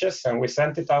sketches, and we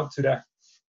sent it out to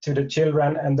the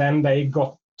children, and then they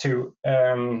got to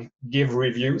give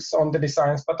reviews on the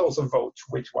designs, but also vote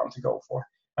which one to go for.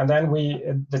 And then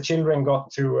the children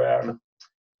got to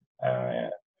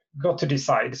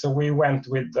decide. So we went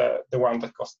with the one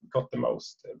that got the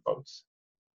most votes.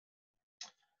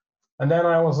 And then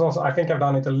I think I've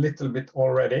done it a little bit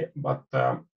already, but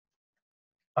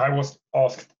I was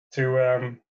asked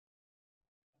to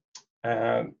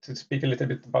speak a little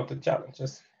bit about the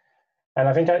challenges. And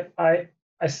I think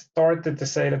I started to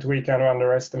say that we kind of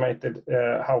underestimated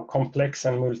how complex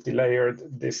and multi-layered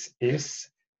this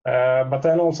is. But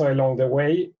then also along the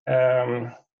way,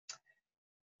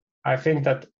 I think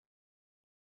that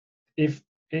if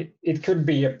it could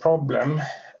be a problem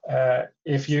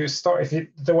if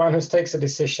the one who takes a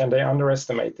decision, they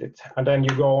underestimate it, and then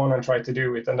you go on and try to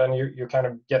do it, and then you kind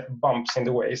of get bumps in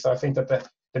the way. So I think that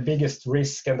the biggest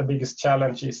risk and the biggest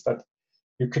challenge is that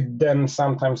you could then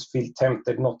sometimes feel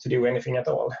tempted not to do anything at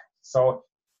all. So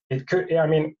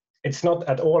it's not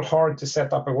at all hard to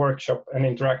set up a workshop and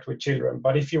interact with children,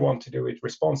 but if you want to do it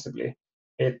responsibly,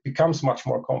 it becomes much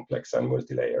more complex and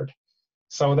multi-layered.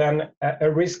 So then a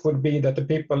risk would be that the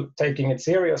people taking it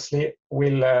seriously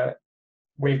will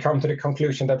come to the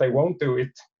conclusion that they won't do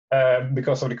it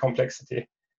because of the complexity.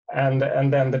 And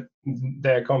then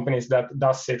the companies that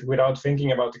does it without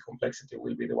thinking about the complexity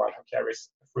will be the one who carries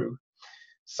through.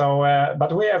 So,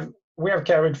 but we have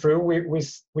carried through. We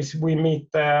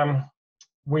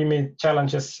meet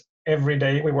challenges every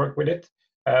day. We work with it,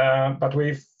 but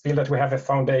we feel that we have a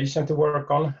foundation to work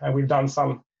on, and we've done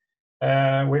some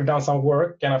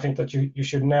work. And I think that you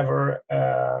should never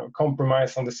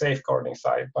compromise on the safeguarding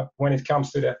side. But when it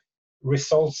comes to the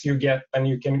results you get, and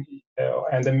you can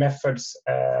and the methods,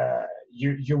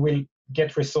 you will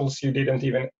get results you didn't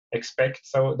even expect.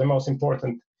 So the most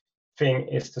important thing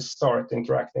is to start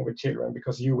interacting with children,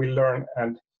 because you will learn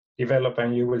and develop,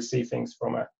 and you will see things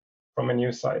from a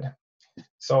new side.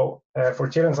 So for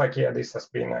Children's IKEA, this has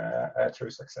been a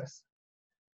true success.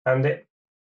 And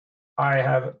I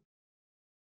have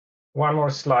one more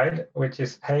slide, which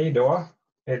is hej då.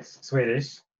 It's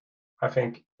Swedish. I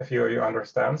think a few of you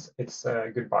understands. It's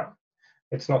goodbye.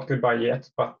 It's not goodbye yet,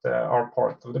 but our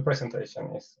part of the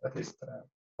presentation is at least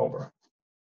over.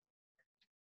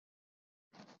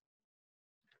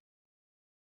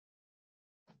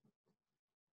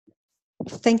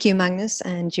 Thank you, Magnus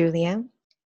and Julia.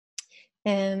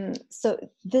 So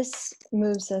this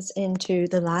moves us into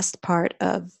the last part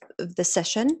of the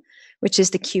session, which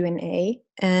is the Q&A.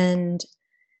 And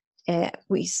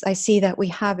I see that we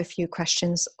have a few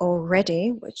questions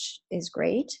already, which is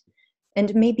great.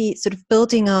 And maybe sort of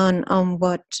building on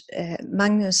what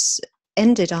Magnus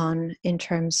ended on in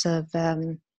terms of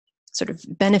sort of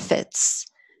benefits.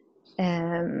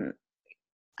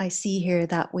 I see here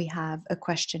that we have a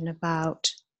question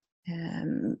about,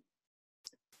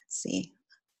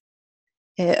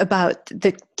 about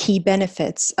the key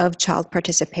benefits of child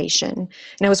participation.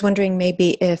 And I was wondering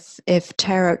maybe if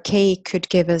Tara Kay could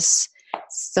give us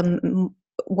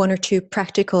one or two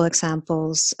practical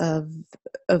examples of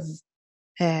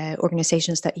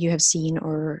organizations that you have seen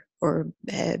or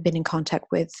been in contact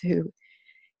with who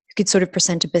could sort of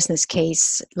present a business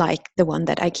case like the one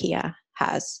that IKEA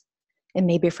has, and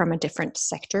maybe from a different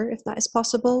sector, if that is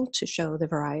possible, to show the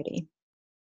variety.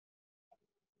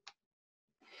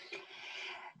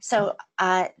 So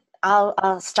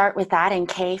I'll start with that, and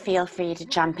Kay, feel free to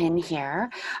jump in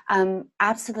here.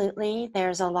 Absolutely,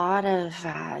 there's a lot of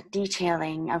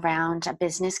detailing around a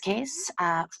business case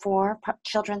for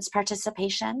children's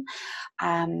participation.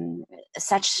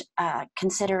 Such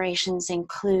considerations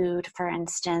include, for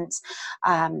instance,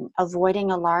 avoiding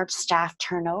a large staff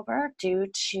turnover due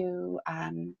to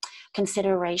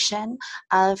consideration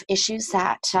of issues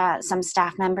that some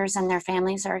staff members and their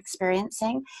families are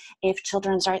experiencing if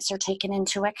children's rights are taken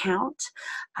into account,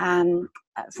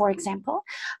 for example.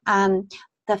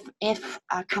 if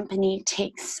a company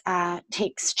takes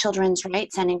children's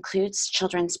rights and includes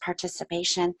children's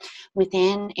participation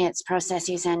within its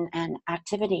processes and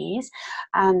activities,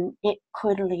 it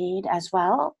could lead as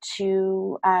well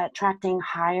to attracting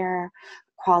higher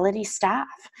quality staff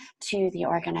to the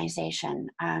organization,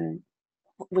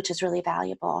 which is really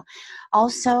valuable.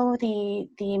 Also, the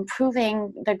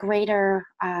improving the greater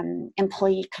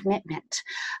employee commitment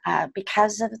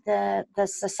because of the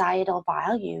societal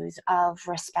values of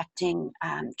respecting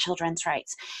children's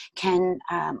rights can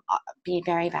be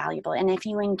very valuable. And if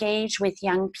you engage with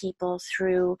young people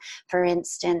through, for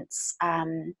instance,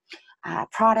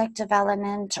 product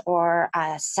development or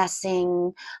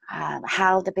assessing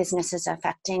how the business is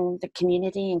affecting the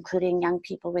community, including young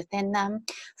people within them.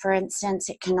 For instance,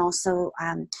 it can also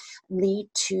lead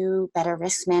to better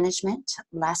risk management,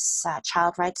 less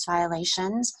child rights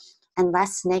violations, and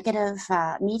less negative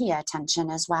media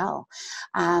attention as well.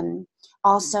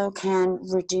 Also can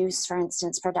reduce, for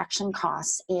instance, production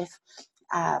costs if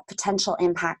potential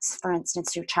impacts, for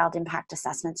instance, through child impact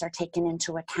assessments, are taken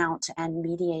into account and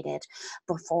mediated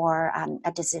before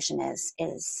a decision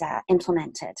is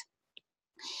implemented.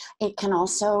 It can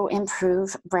also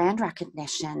improve brand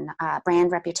recognition,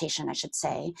 brand reputation, I should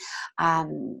say,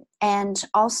 and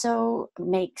also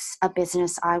makes a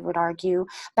business, I would argue,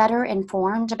 better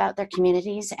informed about their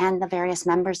communities and the various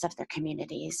members of their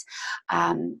communities,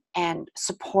 and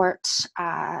support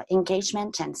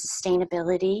engagement and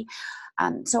sustainability.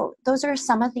 So those are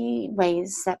some of the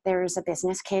ways that there is a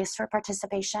business case for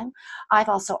participation. I've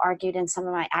also argued in some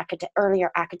of my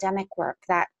earlier academic work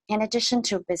that in addition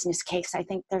to a business case, I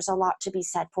think there's a lot to be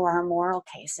said for our moral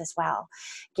case as well,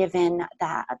 given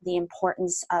that the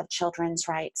importance of children's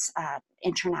rights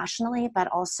internationally, but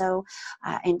also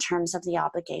in terms of the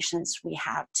obligations we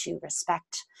have to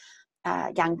respect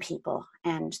young people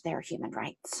and their human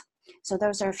rights. So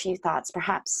those are a few thoughts.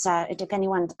 Perhaps if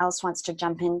anyone else wants to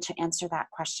jump in to answer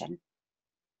that question.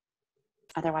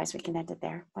 Otherwise, we can end it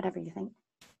there, whatever you think.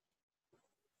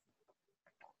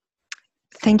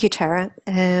 Thank you, Tara.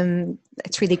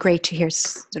 It's really great to hear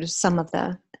sort of some of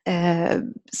the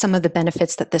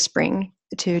benefits that this bring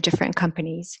to different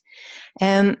companies.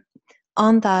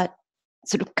 On that,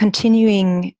 sort of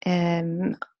continuing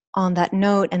on that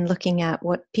note and looking at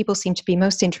what people seem to be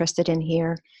most interested in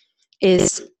here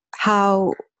is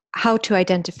how to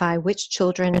identify which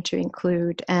children to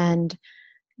include and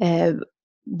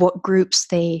what groups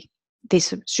they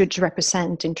should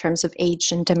represent in terms of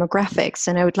age and demographics.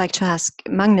 And I would like to ask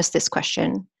Magnus this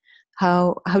question.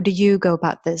 How do you go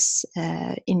about this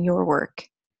in your work?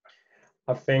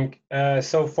 I think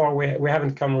so far we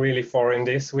haven't come really far in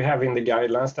this. We have in the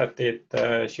guidelines that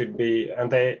it should be,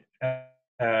 and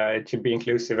it should be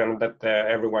inclusive, and that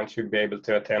everyone should be able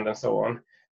to attend and so on.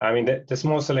 I mean, the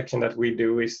small selection that we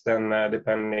do is then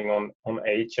depending on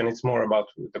age, and it's more about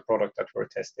the product that we're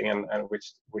testing and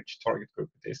which target group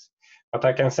it is. But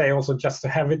I can say also, just to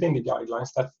have it in the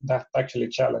guidelines, that actually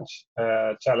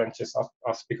challenges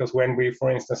us, because when we,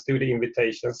 for instance, do the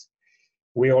invitations,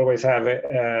 we always have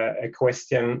a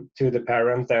question to the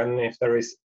parent, then if there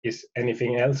is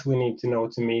anything else we need to know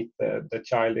to meet the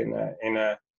child in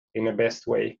a best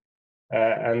way.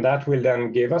 And that will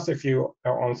then give us a few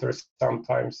answers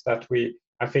sometimes that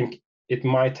I think it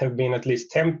might have been at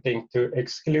least tempting to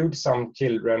exclude some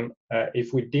children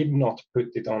if we did not put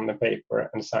it on the paper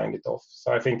and signed it off.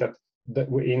 So I think that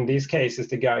in these cases,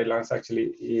 the guidelines actually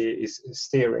is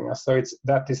steering us. So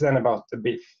that is then about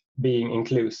being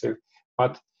inclusive.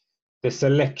 But the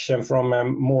selection from a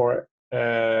more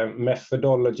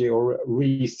methodology or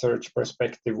research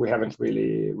perspective, we haven't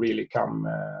really come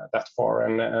that far,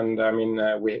 and I mean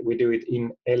we do it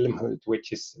in Älmhult,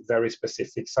 which is very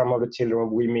specific. Some of the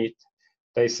children we meet,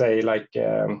 they say like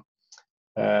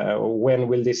when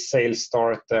will this sale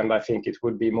start, and I think it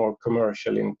would be more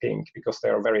commercial in pink, because they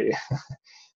are very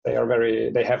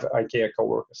they have IKEA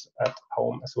co-workers at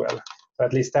home as well. So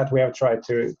at least that we have tried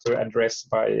to address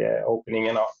by opening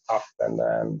it up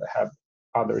and have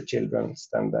other children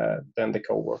than the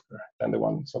co-worker, than the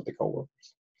ones of the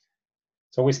co-workers.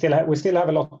 So we still have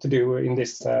a lot to do in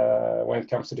this when it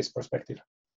comes to this perspective.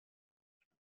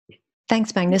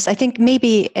 Thanks, Magnus. I think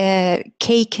maybe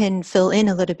Kay can fill in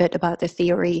a little bit about the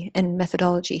theory and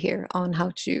methodology here on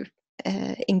how to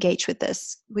engage with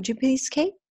this. Would you please,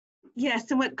 Kay? Yes,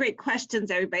 and what great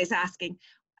questions everybody's asking.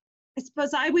 I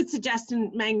suppose I would suggest,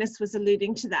 and Magnus was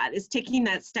alluding to that, is taking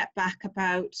that step back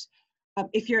about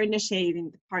if you're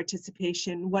initiating the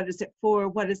participation, what is it for,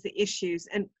 what is the issues,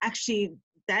 and actually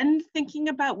then thinking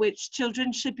about which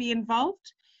children should be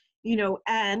involved,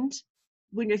 and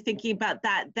when you're thinking about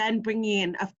that, then bringing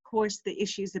in, of course, the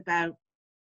issues about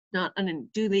not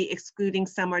unduly excluding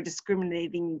some or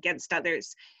discriminating against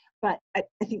others. But I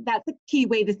think that's a key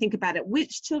way to think about it.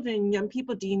 Which children and young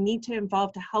people do you need to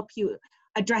involve to help you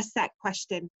address that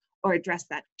question or address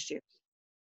that issue?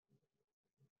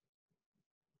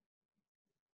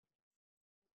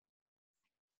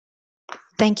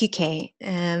 Thank you, Kay.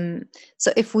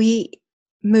 So if we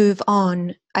move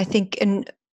on, I think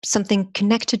something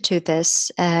connected to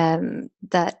this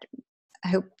that I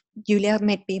hope Julia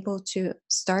might be able to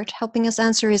start helping us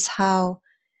answer is how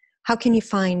can you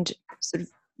find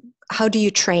how do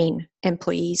you train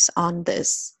employees on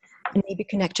this? And maybe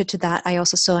connected to that, I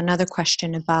also saw another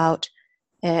question about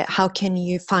how can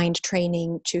you find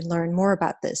training to learn more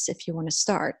about this if you want to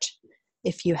start,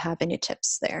 if you have any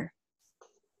tips there.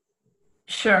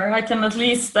 Sure, I can at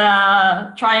least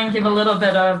try and give a little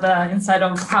bit of insight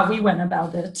of how we went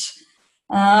about it.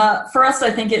 For us,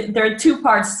 I think there are two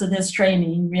parts to this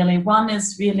training, really. One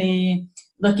is really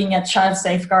looking at child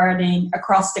safeguarding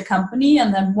across the company,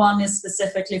 and then one is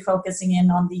specifically focusing in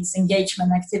on these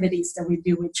engagement activities that we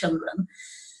do with children.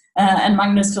 And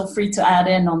Magnus, feel free to add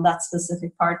in on that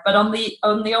specific part. But on the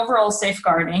overall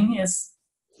safeguarding is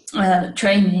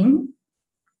training.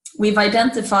 We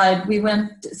went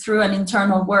through an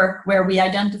internal work where we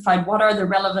identified what are the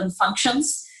relevant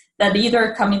functions that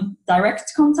either come in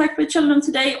direct contact with children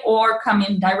today or come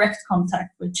in direct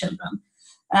contact with children.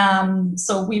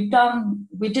 So we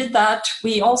did that.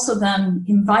 We also then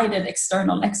invited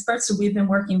external experts. So we've been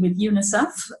working with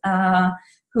UNICEF,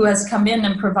 who has come in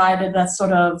and provided that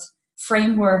sort of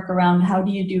framework around how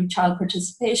do you do child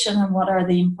participation and what are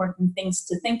the important things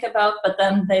to think about. But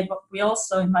then we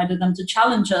also invited them to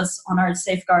challenge us on our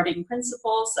safeguarding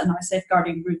principles and our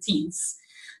safeguarding routines.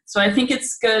 So I think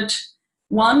it's good.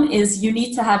 One is you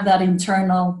need to have that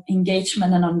internal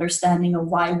engagement and understanding of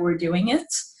why we're doing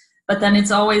it. But then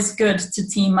it's always good to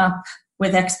team up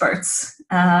with experts.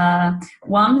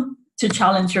 One, to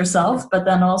challenge yourself, but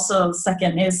then also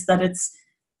second is that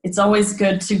it's always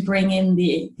good to bring in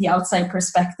the outside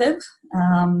perspective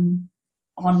on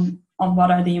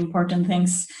what are the important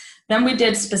things. Then we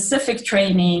did specific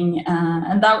training,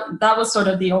 and that was sort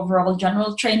of the overall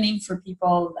general training for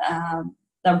people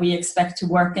that we expect to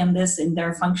work in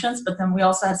their functions. But then we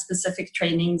also had specific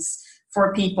trainings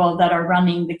for people that are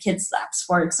running the kids labs,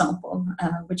 for example,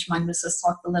 which Magnus has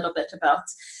talked a little bit about.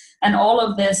 And all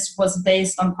of this was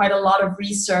based on quite a lot of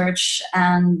research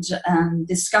and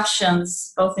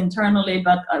discussions, both internally,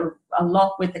 but a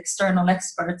lot with external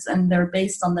experts. And they're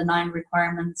based on the 9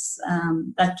 requirements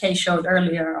that Kay showed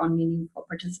earlier on meaningful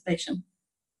participation.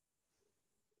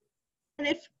 And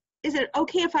is it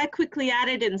okay if I quickly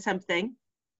added in something?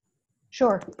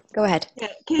 Sure, go ahead.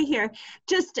 Yeah, Kay here.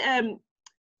 Just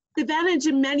the advantage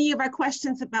in many of our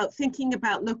questions about thinking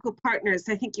about local partners,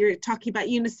 I think you're talking about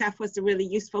UNICEF was a really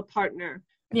useful partner.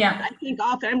 Yeah. I think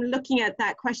often I'm looking at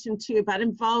that question too about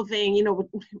involving,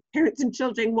 parents and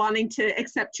children wanting to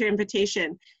accept your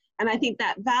invitation. And I think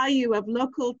that value of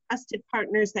local trusted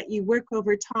partners that you work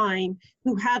over time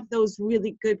who have those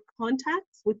really good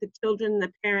contacts with the children,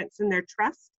 the parents, and their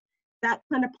trust, that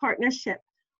kind of partnership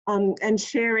and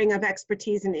sharing of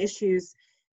expertise and issues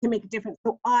can make a difference.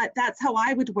 So that's how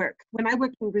I would work. When I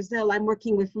work in Brazil, I'm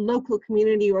working with local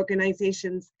community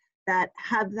organizations that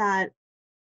have that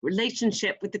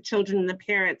relationship with the children and the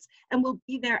parents and will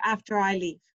be there after I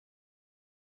leave.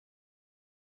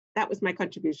 That was my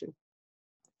contribution.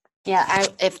 Yeah,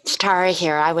 if Tara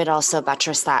here, I would also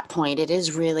buttress that point. It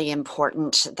is really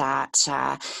important that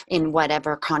in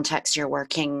whatever context you're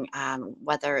working,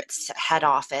 whether it's head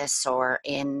office or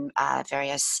in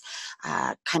various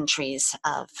countries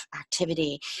of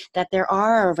activity, that there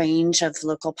are a range of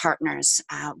local partners,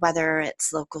 whether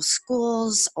it's local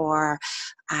schools or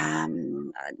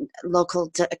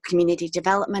local community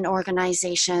development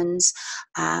organizations,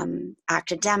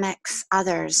 academics,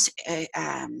 others,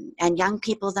 and young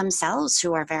people themselves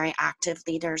who are very active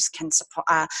leaders can support,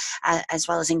 as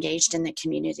well as engaged in the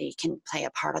community, can play a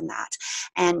part in that.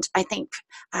 And I think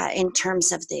in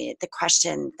terms of the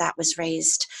question that was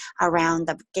raised around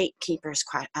the gatekeepers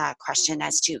question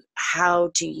as to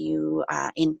how do you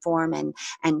inform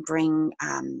and bring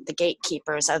the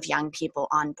gatekeepers of young people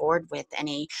on board with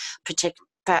any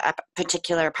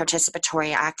particular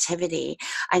participatory activity,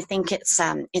 I think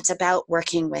it's about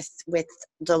working with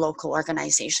the local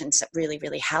organizations that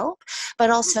really help,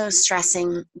 but also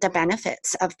stressing the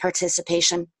benefits of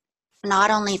participation,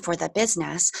 not only for the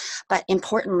business, but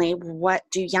importantly, what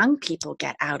do young people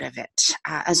get out of it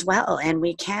as well? And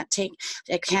we can't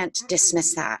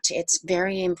dismiss that. It's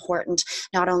very important,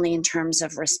 not only in terms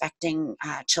of respecting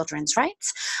children's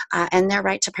rights and their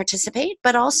right to participate,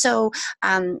 but also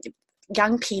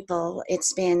young people,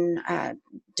 it's been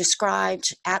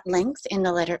described at length in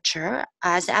the literature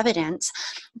as evidence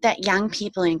that young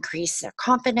people increase their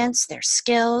confidence, their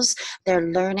skills, their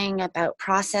learning about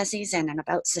processes and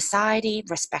about society,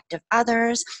 respect of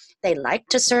others. They like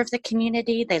to serve the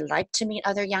community. They like to meet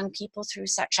other young people through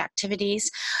such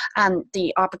activities.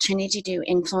 The opportunity to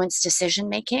influence decision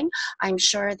making. I'm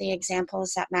sure the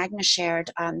examples that Magnus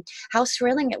shared, how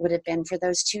thrilling it would have been for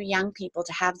those two young people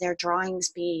to have their drawings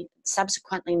be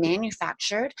subsequently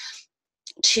manufactured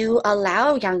to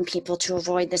allow young people to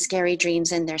avoid the scary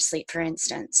dreams in their sleep, for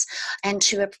instance, and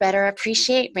to better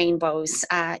appreciate rainbows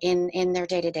in their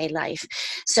day-to-day life.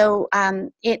 So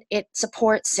it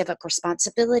supports civic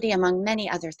responsibility, among many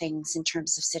other things in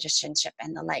terms of citizenship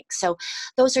and the like. So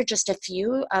those are just a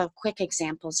few quick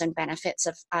examples and benefits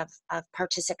of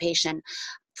participation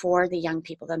for the young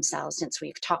people themselves, since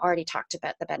we've already talked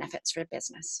about the benefits for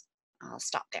business. I'll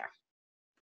stop there.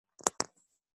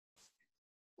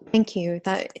 Thank you.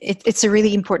 It's a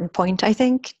really important point, I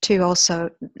think, to also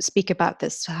speak about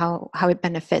this, how it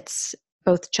benefits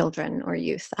both children or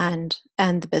youth and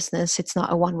the business. It's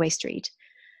not a one-way street.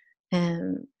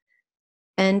 And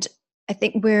I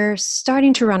think we're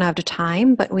starting to run out of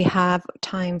time, but we have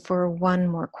time for one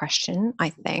more question, I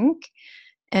think.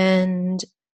 And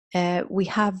we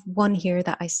have one here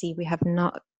that I see we have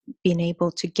not been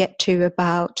able to get to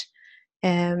about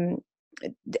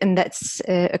and that's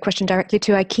a question directly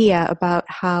to IKEA about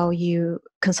how you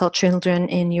consult children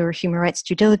in your human rights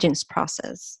due diligence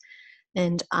process.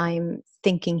 And I'm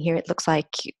thinking here it looks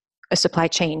like a supply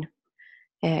chain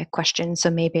question,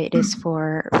 so maybe it is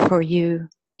for you,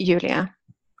 Julia.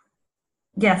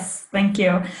 Yes, thank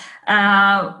you.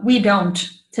 We don't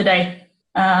today.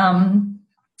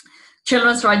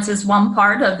 Children's rights is one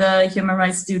part of the human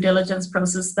rights due diligence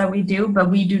process that we do,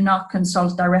 but we do not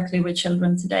consult directly with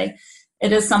children today.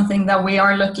 It is something that we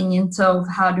are looking into.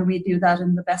 How do we do that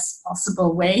in the best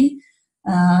possible way?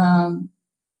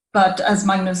 But as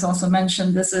Magnus also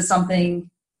mentioned, this is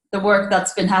something, the work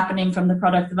that's been happening from the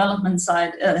product development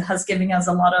side has given us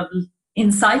a lot of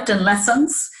insight and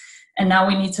lessons. And now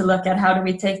we need to look at how do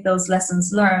we take those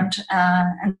lessons learned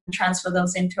and transfer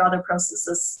those into other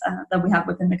processes that we have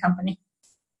within the company.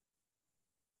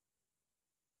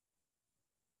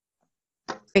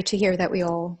 Great to hear that we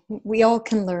all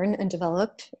can learn and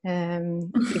develop,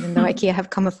 even though IKEA have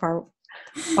come far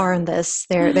on this.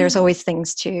 There's always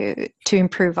things to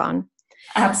improve on.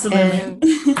 Absolutely.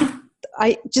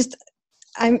 I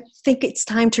think it's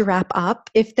time to wrap up.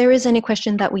 If there is any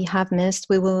question that we have missed,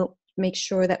 we will make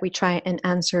sure that we try and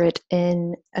answer it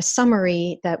in a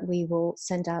summary that we will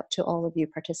send out to all of you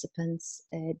participants,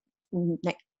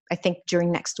 I think during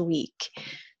next week.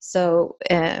 So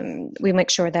we make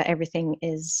sure that everything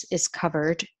is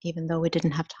covered, even though we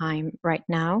didn't have time right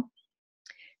now.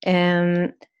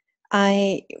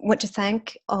 I want to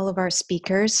thank all of our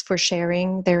speakers for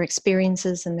sharing their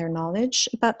experiences and their knowledge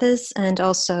about this, and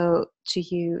also to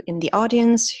you in the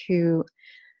audience who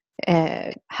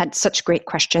had such great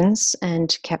questions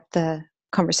and kept the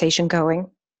conversation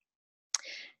going.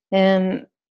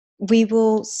 We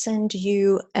will send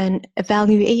you an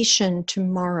evaluation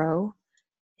tomorrow,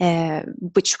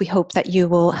 which we hope that you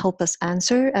will help us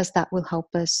answer, as that will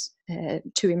help us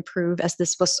to improve, as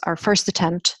this was our first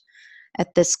attempt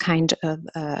at this kind of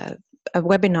a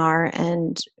webinar,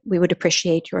 and we would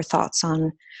appreciate your thoughts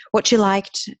on what you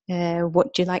liked,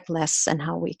 what you liked less, and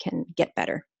how we can get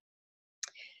better.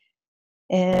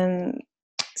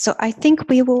 So I think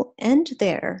we will end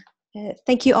there.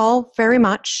 Thank you all very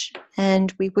much,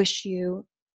 and we wish you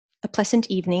a pleasant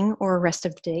evening or rest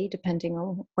of the day, depending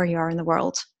on where you are in the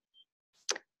world.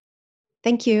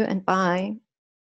 Thank you, and bye.